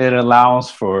 So it allows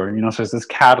for, so it's this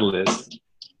catalyst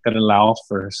that allows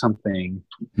for something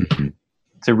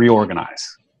to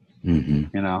reorganize,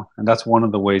 and that's one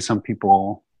of the ways some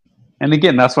people, and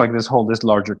again, that's like this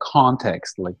larger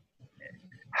context, like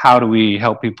how do we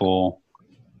help people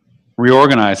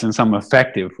reorganize in some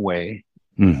effective way?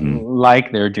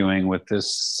 Like they're doing with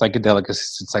this psychedelic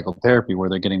assisted psychotherapy, where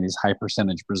they're getting these high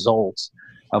percentage results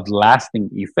of lasting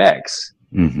effects.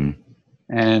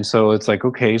 And so it's like,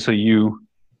 okay, so you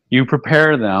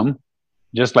prepare them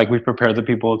just like we prepare the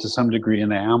people to some degree in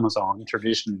the Amazon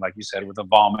tradition, like you said, with a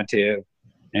vomitive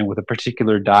and with a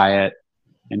particular diet,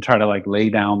 and try to like lay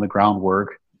down the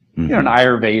groundwork. In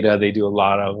Ayurveda, they do a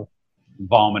lot of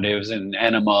vomitives and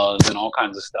enemas and all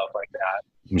kinds of stuff like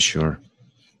that. Sure.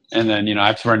 And then,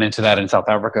 I've run into that in South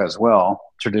Africa as well.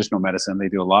 Traditional medicine, they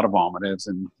do a lot of vomitives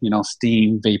and,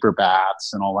 steam, vapor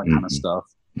baths and all that kind of stuff,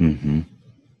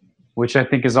 which I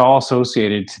think is all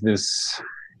associated to this,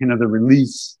 the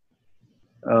release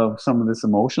of some of this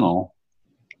emotional,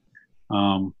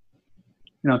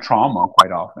 trauma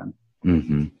quite often.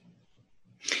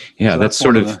 Yeah, so that's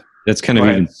sort of That's kind Go of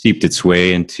ahead. even seeped its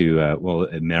way into,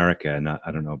 America. And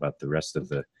I don't know about the rest of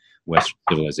the Western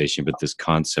civilization, but this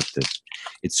concept that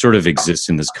it sort of exists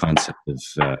in this concept of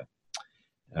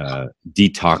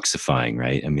detoxifying,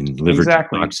 right? I mean, liver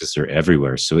Exactly. detoxes are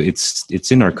everywhere. So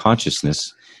it's in our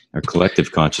consciousness, our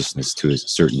collective consciousness to a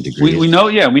certain degree. We know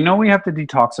we have to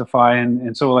detoxify.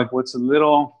 And so like what's a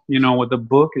little, what the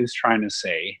book is trying to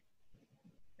say.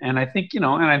 And I think,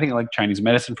 like Chinese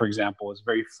medicine, for example, is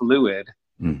very fluid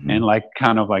Mm-hmm. and like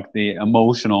kind of like the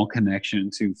emotional connection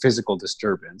to physical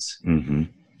disturbance. Mm-hmm.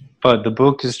 But the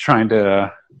book is trying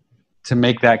to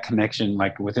make that connection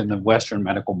like within the Western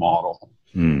medical model,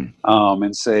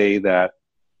 and say that,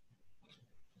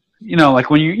 like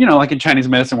when like in Chinese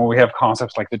medicine where we have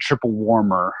concepts like the triple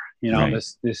warmer, Right.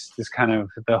 this kind of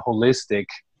the holistic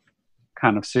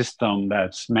kind of system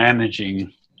that's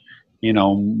managing,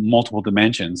 multiple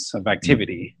dimensions of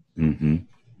activity. Mm-hmm.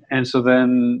 And so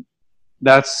then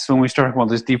that's when we start talking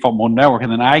about this default mode network.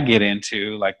 And then I get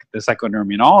into like the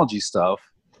psychoneuroimmunology stuff,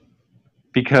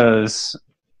 because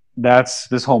that's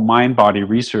this whole mind body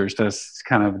research that's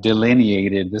kind of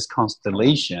delineated this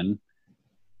constellation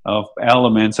of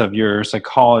elements of your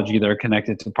psychology that are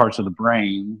connected to parts of the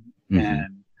brain,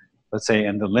 and let's say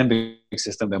in the limbic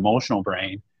system, the emotional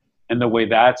brain, and the way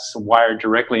that's wired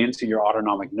directly into your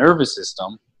autonomic nervous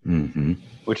system,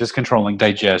 which is controlling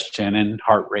digestion and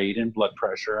heart rate and blood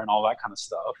pressure and all that kind of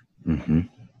stuff.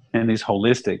 And these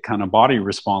holistic kind of body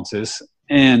responses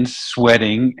and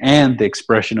sweating and the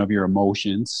expression of your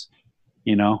emotions,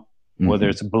 whether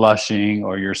it's blushing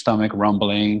or your stomach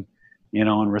rumbling, in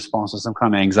response to some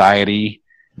kind of anxiety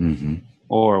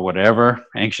or whatever,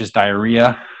 anxious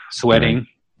diarrhea, sweating,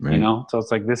 Right. So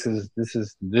it's like, this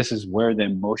is where the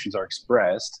emotions are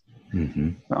expressed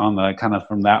on the kind of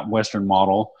from that Western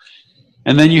model.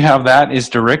 And then you have that is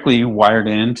directly wired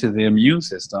into the immune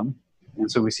system.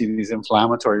 And so we see these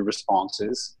inflammatory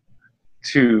responses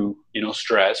to,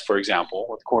 stress, for example,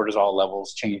 with cortisol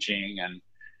levels changing and,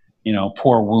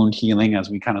 poor wound healing,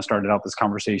 as we kind of started out this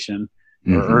conversation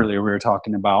or earlier we were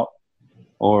talking about,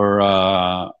 or,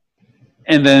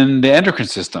 and then the endocrine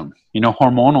system,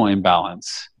 hormonal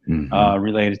imbalance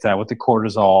related to that with the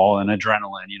cortisol and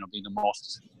adrenaline, being the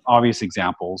most obvious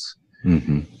examples.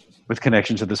 With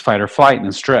connection to this fight or flight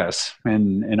and stress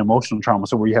and emotional trauma.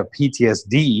 So where you have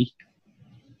PTSD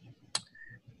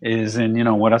is in,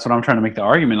 that's what I'm trying to make the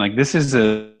argument. Like this is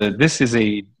a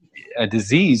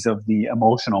disease of the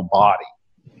emotional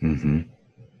body.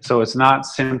 So it's not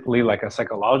simply like a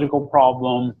psychological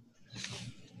problem.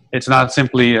 It's not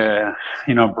simply a,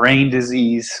 brain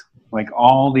disease. Like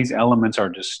all these elements are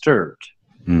disturbed.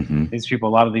 A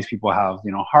lot of these people have,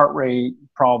 heart rate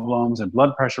problems and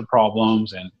blood pressure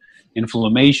problems and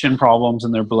inflammation problems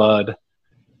in their blood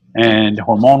and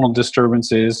hormonal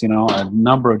disturbances, a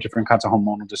number of different kinds of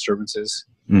hormonal disturbances.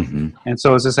 And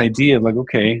so it's this idea of like,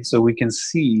 okay, so we can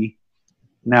see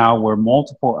now where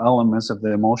multiple elements of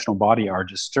the emotional body are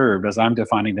disturbed. As I'm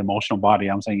defining the emotional body,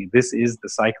 I'm saying this is the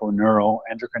psychoneural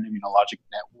endocrine immunologic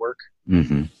network.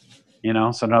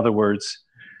 So in other words,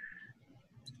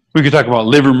 we could talk about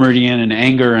liver meridian and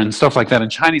anger and stuff like that in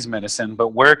Chinese medicine, but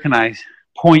where can I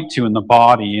point to in the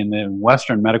body in the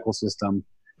Western medical system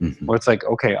where it's like,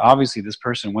 okay, obviously this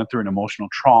person went through an emotional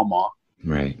trauma.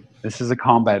 Right. This is a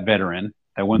combat veteran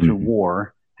that went through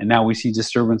war. And now we see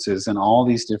disturbances in all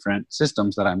these different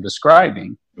systems that I'm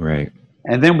describing. Right.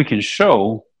 And then we can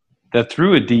show that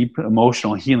through a deep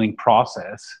emotional healing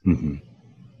process,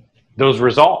 those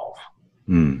resolve,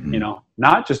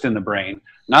 not just in the brain,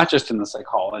 not just in the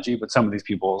psychology, but some of these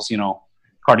people's,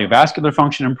 cardiovascular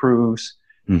function improves,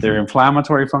 their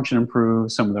inflammatory function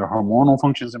improves, some of their hormonal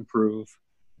functions improve.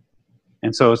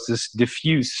 And so it's this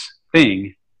diffuse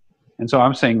thing. And so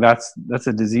I'm saying that's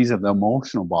a disease of the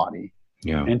emotional body.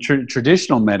 Yeah. And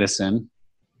traditional medicine,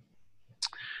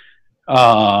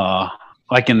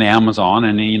 like in the Amazon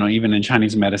and, even in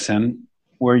Chinese medicine,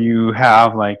 where you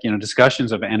have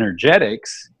discussions of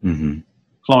energetics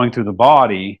flowing through the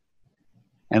body.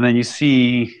 And then you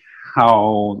see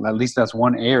how, at least that's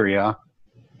one area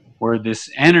where this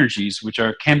energies, which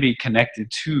can be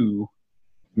connected to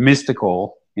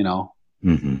mystical,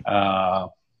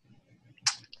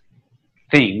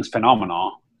 things, phenomena.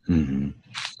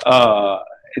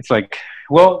 It's like,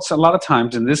 well, it's a lot of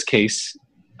times in this case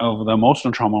of the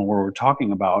emotional trauma where we're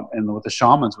talking about, and what the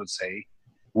shamans would say,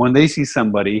 when they see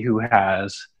somebody who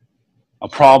has a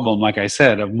problem, like I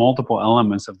said, of multiple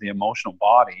elements of the emotional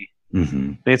body,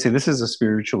 they'd say, this is a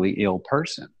spiritually ill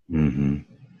person.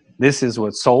 This is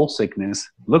what soul sickness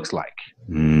looks like,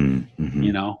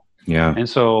 Yeah. And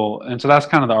so that's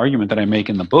kind of the argument that I make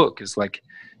in the book is like,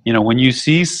 when you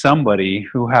see somebody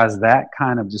who has that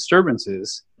kind of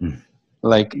disturbances,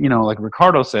 like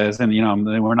Ricardo says, and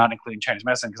we're not including Chinese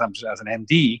medicine because I'm just as an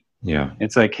MD. Yeah.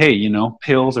 It's like, hey,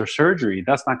 pills or surgery,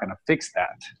 that's not going to fix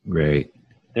that. Right.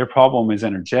 Their problem is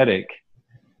energetic,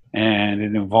 and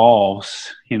it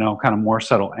involves, kind of more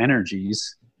subtle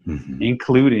energies,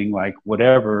 including like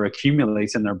whatever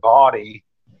accumulates in their body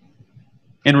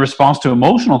in response to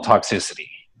emotional toxicity,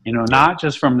 not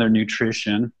just from their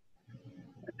nutrition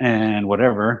and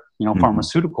whatever,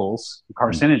 pharmaceuticals,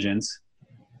 carcinogens,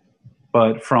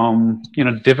 but from,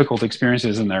 difficult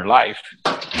experiences in their life.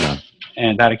 Yeah.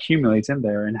 And that accumulates in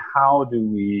there. And how do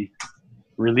we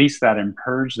release that and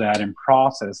purge that and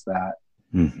process that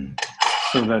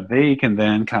so that they can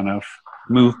then kind of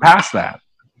move past that?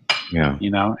 Yeah.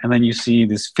 And then you see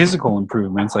these physical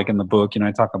improvements, like in the book,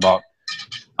 I talk about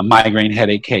a migraine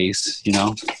headache case,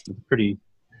 pretty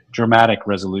dramatic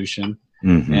resolution,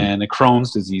 and a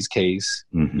Crohn's disease case,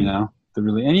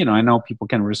 I know people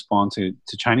can respond to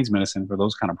Chinese medicine for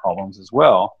those kind of problems as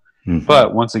well.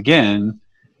 But once again,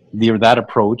 that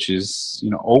approach is,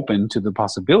 open to the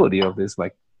possibility of this,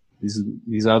 like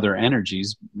these other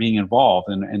energies being involved,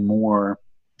 and more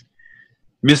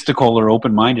mystical or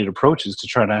open-minded approaches to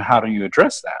try to, how do you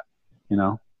address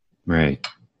that, Right.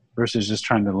 versus just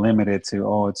trying to limit it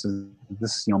to,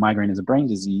 migraine is a brain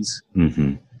disease.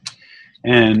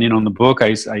 And, in the book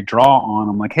I draw on,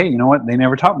 I'm like, hey, you know what? They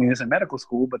never taught me this in medical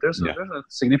school, but there's a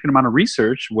significant amount of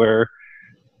research where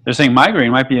they're saying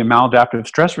migraine might be a maladaptive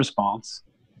stress response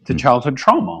to childhood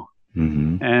trauma.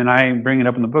 And I bring it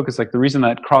up in the book. It's like the reason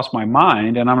that crossed my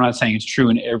mind, and I'm not saying it's true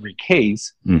in every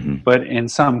case, but in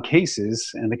some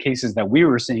cases, and the cases that we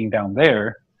were seeing down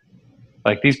there,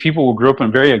 like these people grew up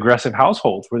in very aggressive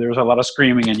households where there was a lot of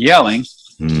screaming and yelling.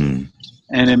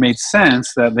 And it made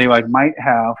sense that they might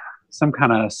have some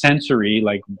kind of sensory,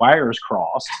 like wires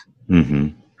crossed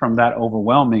from that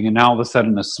overwhelming. And now all of a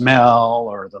sudden the smell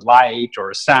or the light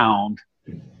or a sound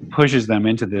pushes them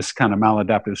into this kind of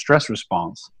maladaptive stress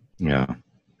response. Yeah.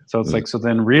 So it's like, so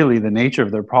then really the nature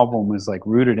of their problem is like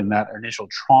rooted in that initial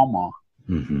trauma.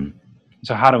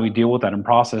 So how do we deal with that and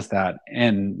process that?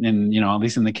 And at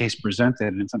least in the case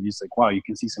presented, and something it's like, wow, you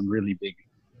can see some really big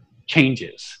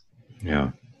changes.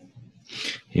 Yeah.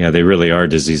 Yeah, they really are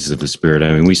diseases of the spirit.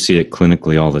 I mean, we see it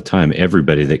clinically all the time.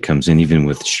 Everybody that comes in, even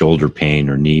with shoulder pain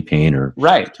or knee pain or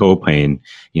toe pain,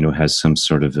 has some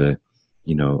sort of a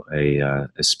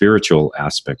spiritual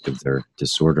aspect of their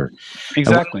disorder.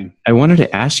 Exactly. I wanted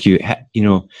to ask you,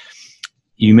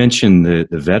 you mentioned the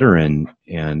veteran,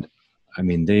 and I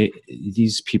mean,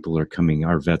 these people are coming,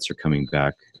 our vets are coming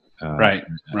back, right.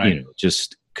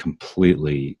 Just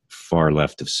completely far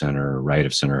left of center, or right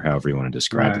of center, however you want to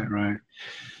describe it. Right.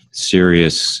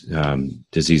 Serious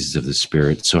diseases of the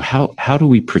spirit. So how do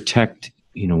we protect,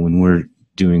 when we're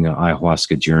doing an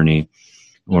ayahuasca journey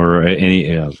or any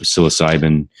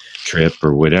psilocybin trip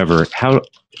or whatever?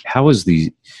 How is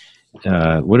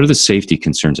what are the safety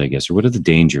concerns, I guess, or what are the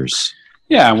dangers?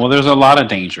 Yeah, well, there's a lot of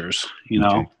dangers,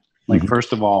 Okay. Like,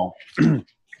 first of all, in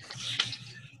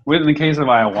the case of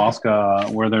ayahuasca,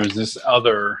 where there's this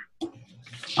other,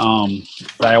 the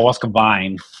ayahuasca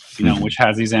vine, which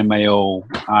has these MAOI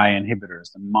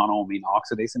inhibitors, the monoamine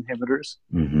oxidase inhibitors.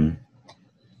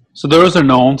 So those are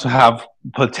known to have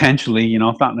potentially,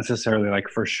 it's not necessarily like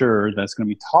for sure that's going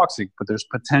to be toxic, but there's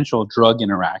potential drug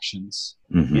interactions,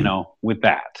 with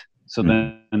that. So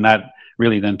then that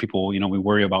really then people, we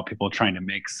worry about people trying to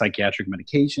make psychiatric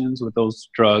medications with those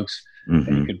drugs.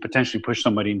 And you could potentially push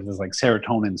somebody into this like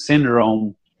serotonin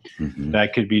syndrome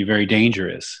that could be very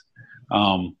dangerous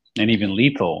and even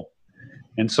lethal.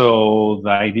 And so the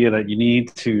idea that you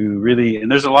need to really, and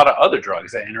there's a lot of other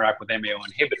drugs that interact with MAO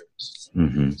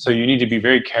inhibitors. So you need to be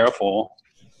very careful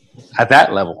at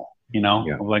that level,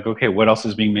 of like, okay, what else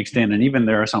is being mixed in? And even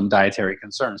there are some dietary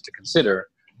concerns to consider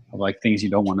of like things you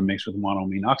don't want to mix with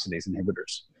monoamine oxidase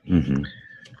inhibitors.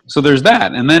 So there's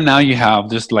that. And then now you have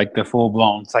just like the full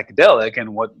blown psychedelic,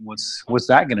 and what's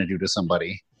that going to do to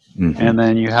somebody? And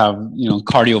then you have,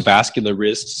 cardiovascular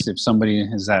risks. If somebody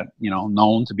is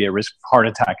known to be at risk of heart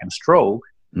attack and stroke,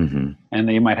 and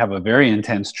they might have a very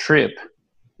intense trip,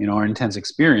 or intense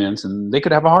experience, and they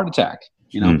could have a heart attack.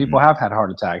 People have had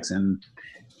heart attacks in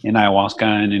ayahuasca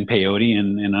and in peyote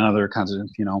and other kinds of,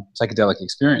 psychedelic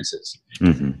experiences.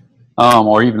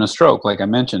 Or even a stroke, like I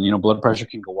mentioned, blood pressure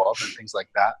can go up and things like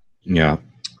that. Yeah.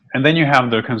 And then you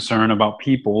have the concern about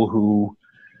people who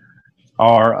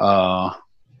are,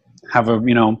 have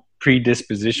a,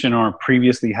 predisposition or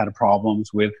previously had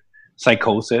problems with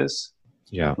psychosis,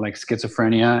 like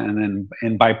schizophrenia, and then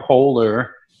in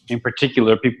bipolar in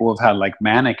particular, people have had like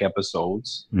manic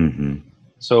episodes.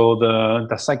 So the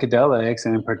psychedelics,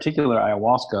 and in particular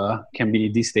ayahuasca, can be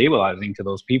destabilizing to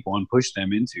those people and push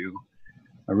them into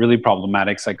a really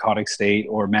problematic psychotic state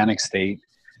or manic state.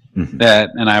 Mm-hmm.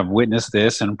 And I've witnessed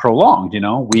this and prolonged,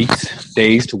 weeks,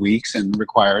 days to weeks, and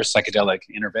requires psychedelic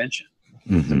intervention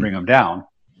to bring them down.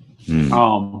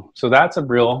 Mm-hmm. So that's a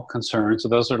real concern. So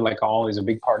those are like always a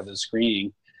big part of the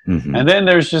screening. Mm-hmm. And then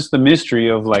there's just the mystery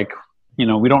of like,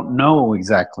 we don't know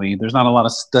exactly. There's not a lot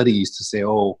of studies to say,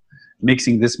 oh,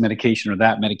 mixing this medication or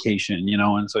that medication,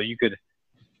 and so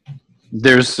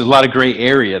there's a lot of gray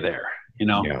area there,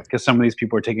 because some of these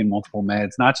people are taking multiple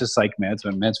meds, not just psych meds,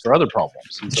 but meds for other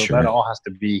problems. And so that all has to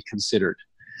be considered.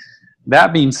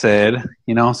 That being said,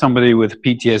 somebody with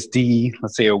PTSD,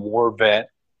 let's say a war vet,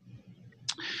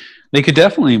 they could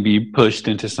definitely be pushed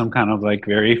into some kind of like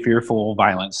very fearful,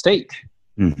 violent state,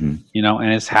 and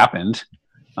it's happened.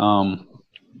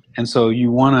 And so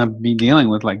you want to be dealing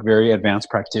with like very advanced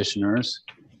practitioners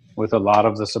with a lot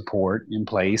of the support in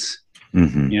place,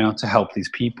 to help these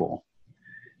people.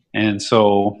 And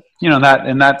so,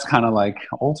 that's kind of like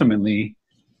ultimately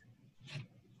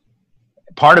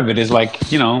part of it is like,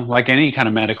 like any kind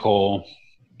of medical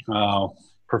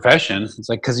profession, it's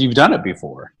like, cause you've done it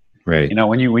before, right?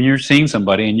 When you're seeing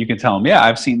somebody and you can tell them, yeah,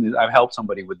 I've helped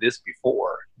somebody with this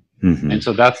before. And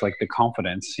so that's like the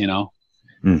confidence,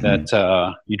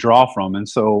 that you draw from. And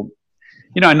so,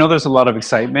 I know there's a lot of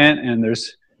excitement, and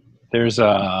there's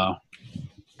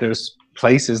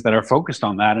places that are focused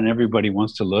on that, and everybody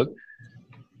wants to look.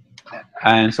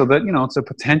 And so that, it's a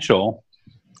potential,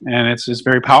 and it's just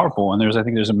very powerful. And I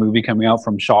think there's a movie coming out,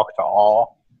 From Shock to Awe.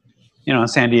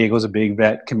 San Diego's a big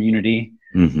vet community.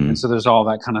 And so there's all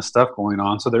that kind of stuff going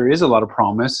on. So there is a lot of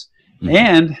promise.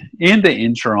 And in the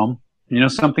interim,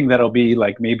 something that'll be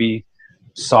like maybe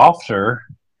softer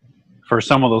for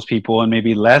some of those people and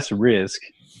maybe less risk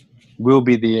will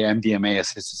be the MDMA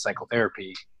assisted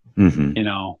psychotherapy,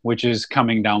 which is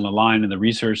coming down the line, and the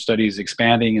research study is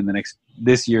expanding in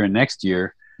this year and next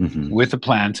year, with a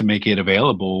plan to make it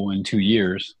available in 2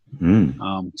 years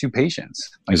to patients.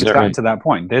 Like it's gotten to that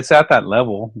point. It's at that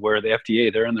level where the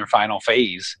FDA, they're in their final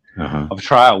phase of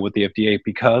trial with the FDA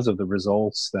because of the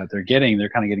results that they're getting. They're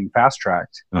kind of getting fast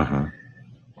tracked.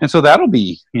 And so that'll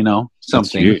be, something.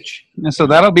 That's huge. And so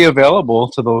that'll be available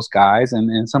to those guys.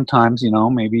 And sometimes,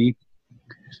 maybe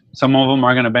some of them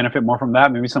are going to benefit more from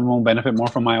that. Maybe some will benefit more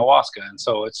from ayahuasca. And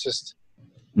so it's just,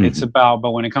 it's about,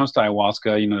 but when it comes to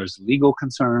ayahuasca, there's legal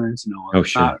concerns.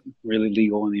 It's not really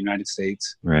legal in the United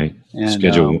States. Right. And,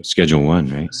 Schedule 1,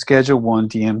 right? Schedule 1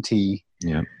 DMT.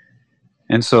 Yeah.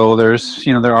 And so there's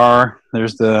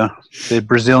the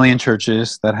Brazilian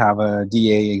churches that have a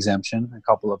DA exemption, a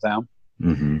couple of them.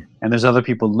 And there's other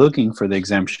people looking for the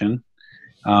exemption,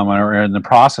 or in the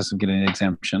process of getting an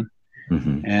exemption.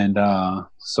 And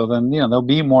so then, there'll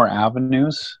be more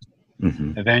avenues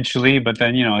eventually. But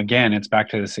then, again, it's back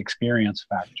to this experience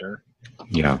factor.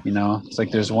 Yeah. It's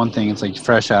like there's one thing, it's like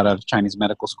fresh out of Chinese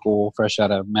medical school, fresh out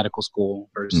of medical school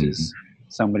versus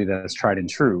somebody that's tried and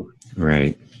true.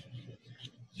 Right.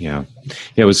 Yeah.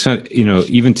 Yeah. It was,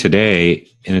 even today,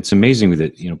 and it's amazing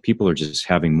that, people are just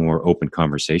having more open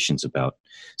conversations about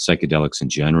psychedelics in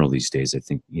general these days. I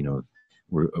think,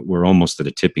 we're almost at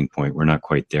a tipping point. We're not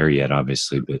quite there yet,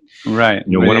 obviously, but right.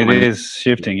 It is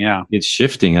shifting. Yeah. It's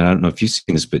shifting. And I don't know if you've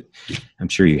seen this, but I'm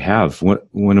sure you have.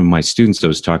 One of my students, I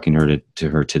was talking to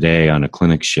her today on a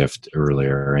clinic shift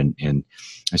earlier, and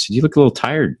I said, "You look a little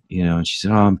tired," and she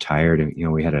said, "Oh, I'm tired.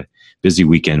 We had a busy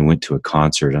weekend, went to a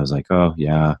concert." I was like, "Oh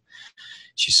yeah."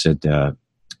 She said,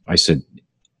 I said,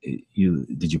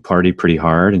 did you party pretty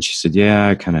hard? And she said,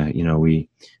 yeah, kind of,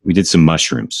 we did some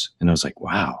mushrooms. And I was like,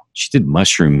 wow, she did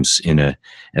mushrooms at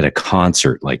a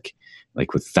concert, like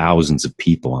with thousands of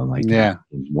people. I'm like, yeah,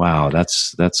 wow,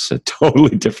 that's a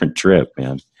totally different trip,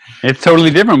 man. It's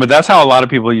totally different, but that's how a lot of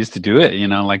people used to do it.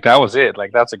 Like that was it.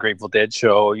 Like that's a Grateful Dead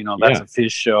show. That's a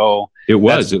Fish show. It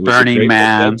was Burning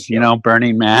Man.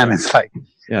 Burning Man. It's like,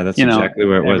 yeah, that's exactly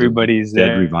where it was. Everybody's Dead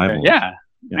there. Revival.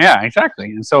 Yeah,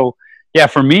 exactly. And so, yeah,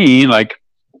 for me, like,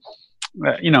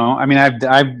 I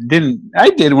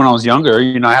did when I was younger.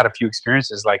 I had a few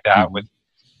experiences like that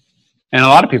and a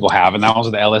lot of people have, and that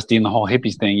was the LSD and the whole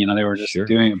hippies thing. They were just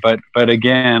doing it. But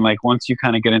again, like once you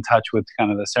kind of get in touch with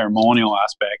kind of the ceremonial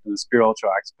aspect and the spiritual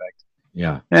aspect,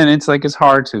 then it's like it's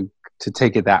hard to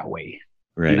take it that way.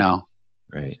 Right.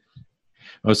 Right.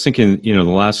 I was thinking, the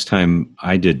last time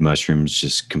I did mushrooms,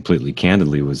 just completely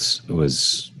candidly, was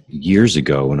years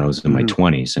ago when I was in my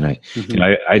 20s, and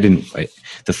I didn't.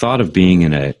 The thought of being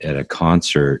at a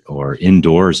concert or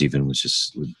indoors even was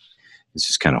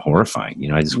just kind of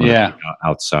horrifying. I just want to be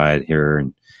outside here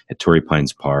and at Torrey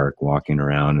Pines Park, walking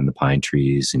around in the pine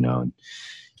trees, and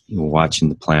watching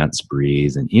the plants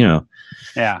breathe, and Yeah.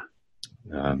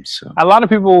 So A lot of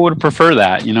people would prefer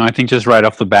that, I think just right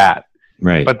off the bat.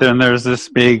 right. But then there's this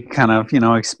big kind of,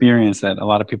 experience that a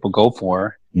lot of people go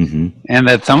for, Mm-hmm. and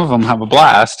that some of them have a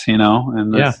blast, and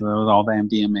Yeah. with all the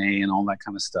MDMA and all that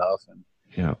kind of stuff, and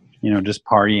Yeah. just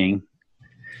partying.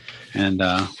 And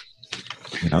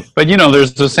Yeah. but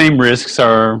there's the same risks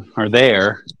are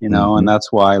there, Mhm. and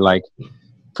that's why, like,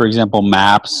 for example,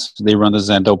 MAPS, they run the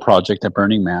Zendo project at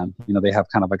Burning Man. They have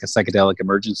kind of like a psychedelic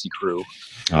emergency crew.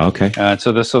 Oh, okay.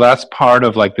 So that's part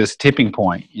of like this tipping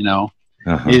point,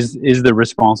 Uh-huh. is the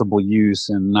responsible use,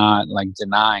 and not like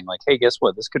denying, like, hey, guess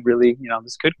what? This could really,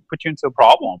 this could put you into a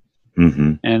problem.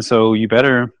 Mm-hmm. And so you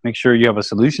better make sure you have a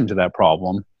solution to that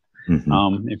problem,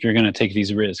 Mm-hmm. if you're going to take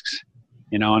these risks.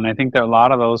 And I think that a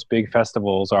lot of those big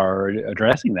festivals are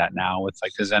addressing that now with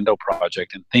like the Zendo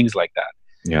project and things like that.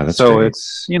 Yeah, that's So great.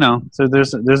 it's, so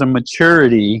there's a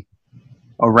maturity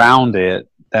around it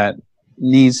that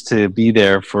needs to be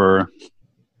there for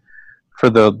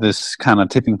this kind of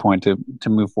tipping point to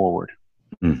move forward.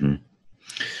 Mm-hmm.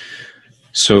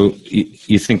 So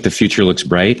you think the future looks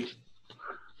bright?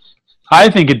 I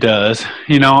think it does.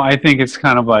 I think it's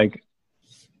kind of like,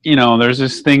 there's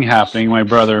this thing happening. My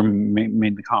brother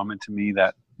made the comment to me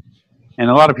that, and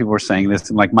a lot of people are saying this,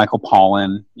 and like Michael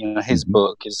Pollan, his Mhm.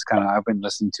 book is kind of, I've been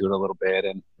listening to it a little bit,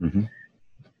 and Mm-hmm.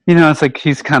 it's like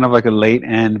he's kind of like a late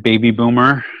end baby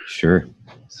boomer. Sure.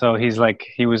 So he's like,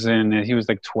 he was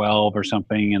like 12 or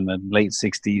something in the late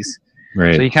 60s.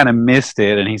 Right. So he kind of missed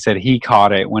it, and he said he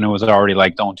caught it when it was already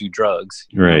like, don't do drugs.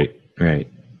 Right. Right.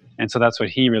 And so that's what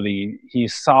he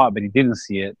saw it, but he didn't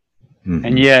see it. Mm-hmm.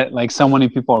 And yet, like, so many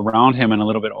people around him and a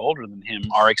little bit older than him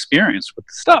are experienced with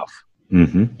the stuff,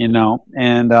 Mm-hmm.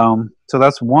 And so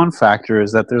that's one factor,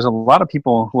 is that there's a lot of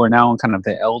people who are now in kind of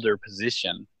the elder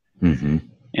position Mm-hmm.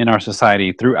 in our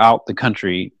society throughout the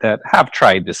country that have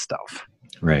tried this stuff.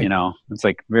 Right. It's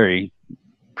like very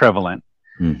prevalent.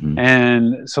 Mm-hmm.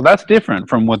 And so that's different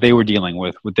from what they were dealing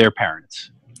with their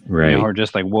parents, Right. who are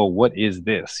just like, whoa, what is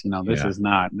this? This Yeah. is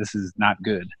not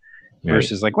good. Right.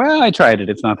 Versus like, well, I tried it.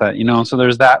 It's not that, so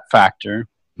there's that factor.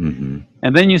 Mm-hmm.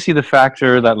 And then you see the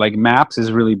factor that like MAPS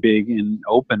is really big and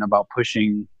open about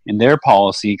pushing in their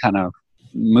policy kind of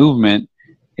movement,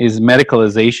 is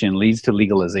medicalization leads to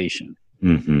legalization.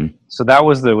 Mm-hmm. So that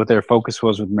was what their focus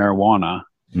was with marijuana.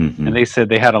 Mm-hmm. And they said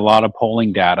they had a lot of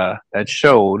polling data that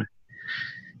showed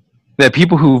that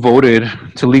people who voted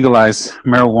to legalize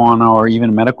marijuana, or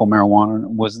even medical marijuana,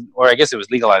 or I guess it was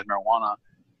legalized marijuana,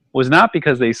 was not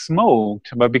because they smoked,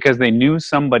 but because they knew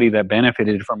somebody that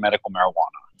benefited from medical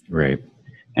marijuana. Right.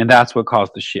 And that's what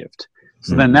caused the shift.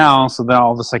 So then all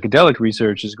the psychedelic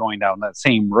research is going down that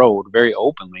same road very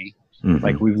openly. Mm-hmm.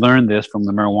 Like, we've learned this from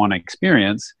the marijuana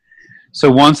experience. So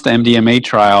once the MDMA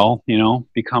trial,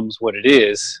 becomes what it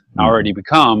is, already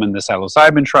become, and the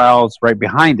psilocybin trial is right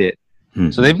behind it.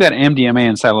 Mm-hmm. So they've got MDMA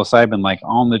and psilocybin like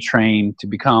on the train to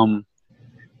become,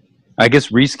 I guess,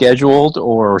 rescheduled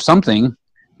or something,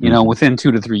 within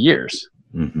 2 to 3 years.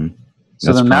 Mm-hmm.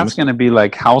 So then that's going to be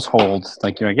like household.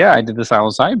 Like, you're like, yeah, I did the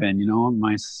psilocybin,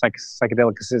 my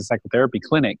psychedelic assisted psychotherapy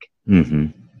clinic. Mm-hmm.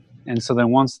 And so then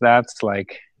once that's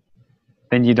like,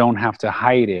 then you don't have to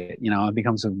hide it. It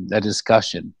becomes a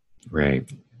discussion. Right.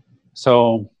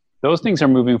 So those things are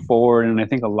moving forward. And I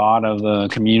think a lot of the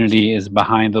community is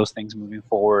behind those things moving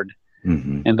forward.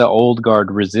 Mm-hmm. And the old guard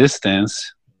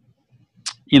resistance,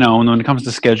 and when it comes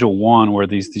to Schedule 1, where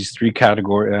these three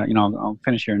categories, I'll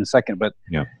finish here in a second, but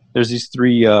Yeah. there's these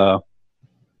three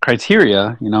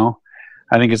criteria,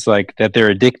 I think it's like that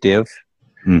they're addictive,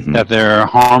 Mm-hmm. that they're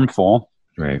harmful,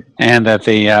 Right. and that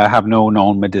they have no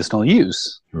known medicinal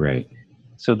use. Right.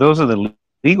 So those are the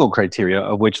legal criteria,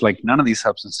 of which like none of these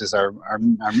substances are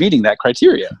meeting that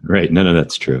criteria. Right. None of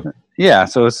that's true. Yeah.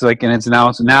 So it's like, and it's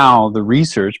now the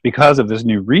research, because of this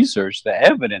new research, the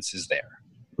evidence is there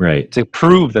Right. to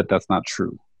prove that that's not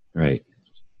true. Right.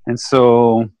 And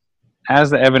so as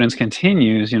the evidence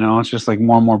continues, it's just like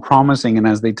more and more promising. And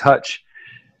as they touch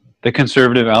the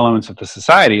conservative elements of the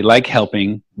society, like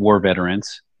helping war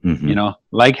veterans, Mm-hmm.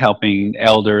 like helping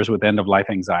elders with end of life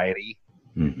anxiety,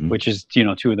 Mm-hmm. which is,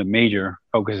 two of the major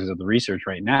focuses of the research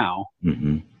right now.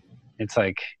 Mm-hmm. It's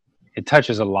like, it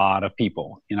touches a lot of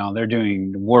people. They're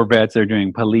doing war vets, they're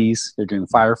doing police, they're doing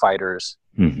firefighters.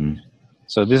 Mm-hmm.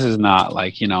 So this is not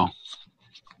like,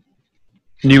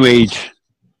 new age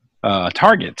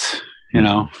targets,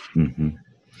 Mm-hmm.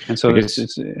 and so I guess-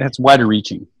 it's wider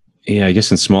reaching. Yeah, I guess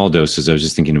in small doses, I was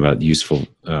just thinking about useful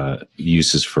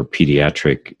uses for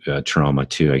pediatric trauma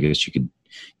too. I guess you could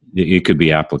it could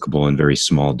be applicable in very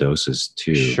small doses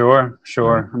too. Sure.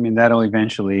 I mean, that'll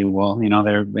eventually, well, you know,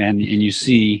 and you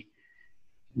see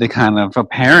the kind of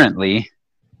apparently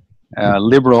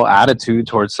liberal attitude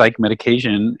towards psych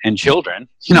medication and children,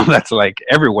 you know, that's like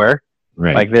everywhere.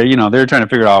 Right. Like they're trying to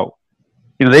figure out,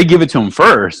 you know, they give it to them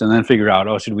first and then figure out,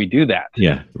 oh, should we do that?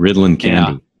 Yeah. Ritalin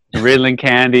candy. Ritalin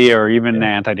candy, or even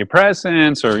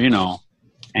antidepressants, or, you know,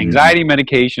 anxiety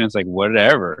medication. It's like,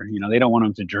 whatever, you know, they don't want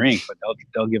them to drink, but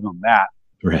they'll give them that.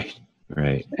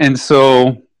 Right. And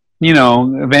so, you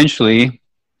know, eventually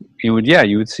you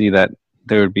would see that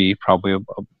there would be probably a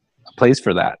place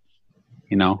for that,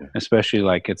 you know, especially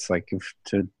like, it's like if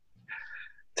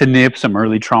to nip some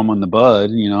early trauma in the bud,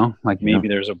 you know, like maybe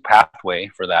there's a pathway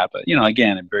for that, but, you know,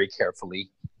 again, very carefully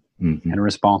and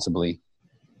responsibly.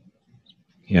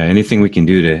 Yeah. Anything we can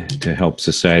do to help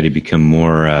society become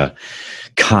more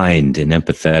kind and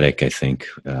empathetic, I think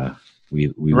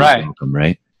we welcome,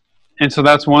 right? And so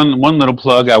that's one little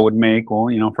plug I would make. Well,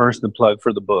 you know, first the plug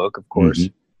for the book, of course,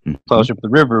 Fellowship of the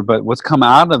River, but what's come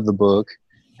out of the book,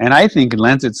 and I think it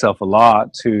lends itself a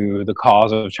lot to the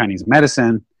cause of Chinese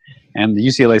medicine. And the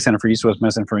UCLA Center for East-West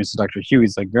Medicine, for instance, Dr. Huey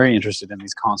is like very interested in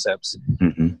these concepts,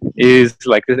 is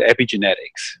like the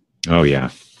epigenetics. Oh, yeah.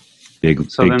 Big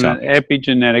topic.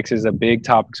 Epigenetics is a big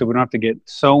topic, so we don't have to get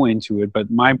so into it.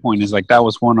 But my point is, like, that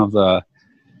was one of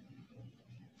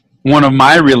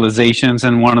my realizations,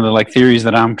 and one of the like theories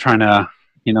that I'm trying to,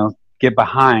 you know, get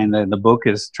behind. That the book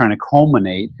is trying to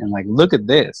culminate and like, look at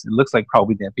this. It looks like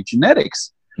probably the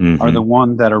epigenetics are the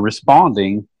ones that are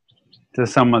responding to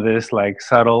some of this like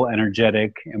subtle,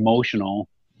 energetic, emotional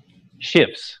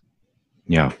shifts.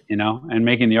 Yeah, you know, and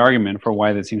making the argument for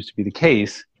why that seems to be the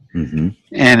case. And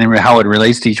how it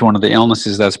relates to each one of the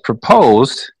illnesses that's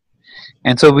proposed.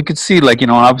 And so we could see, like, you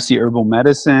know, obviously herbal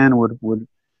medicine would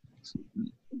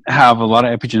have a lot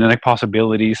of epigenetic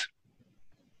possibilities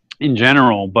in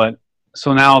general. But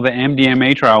so now the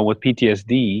MDMA trial with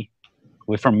PTSD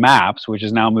from MAPS, which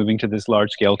is now moving to this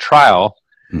large scale trial,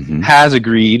 has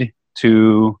agreed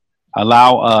to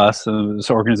allow us,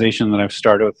 this organization that I've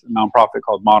started with, a nonprofit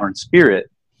called Modern Spirit,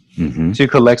 to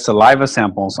collect saliva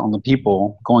samples on the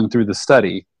people going through the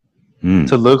study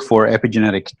to look for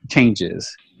epigenetic changes,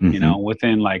 you know,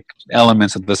 within like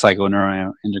elements of the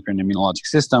psychoneuroendocrine immunologic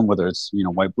system, whether it's, you know,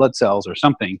 white blood cells or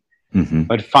something,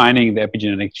 but finding the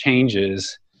epigenetic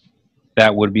changes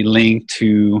that would be linked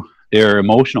to their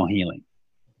emotional healing.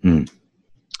 And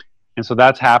so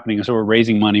that's happening. So we're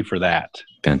raising money for that.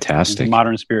 Fantastic.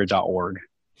 Modernspirit.org.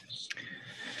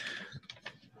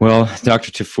 Well,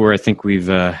 Dr. Tafur, I think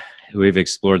we've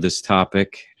explored this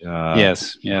topic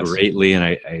yes greatly, and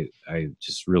I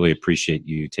just really appreciate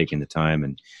you taking the time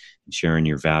and sharing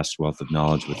your vast wealth of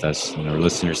knowledge with us and our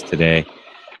listeners today.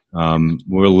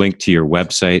 We'll link to your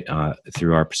website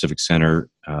through our Pacific Center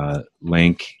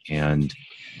link, and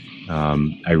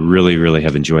I really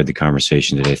have enjoyed the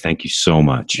conversation today. Thank you so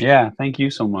much. Yeah, thank you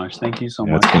so much. Thank you so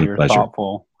much for your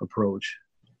thoughtful approach.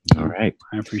 All right.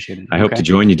 I appreciate it. I hope to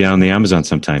join you down the Amazon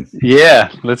sometime.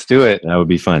 Yeah, let's do it. That would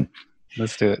be fun.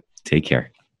 Let's do it. Take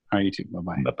care. All right, you too.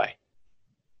 Bye-bye. Bye-bye.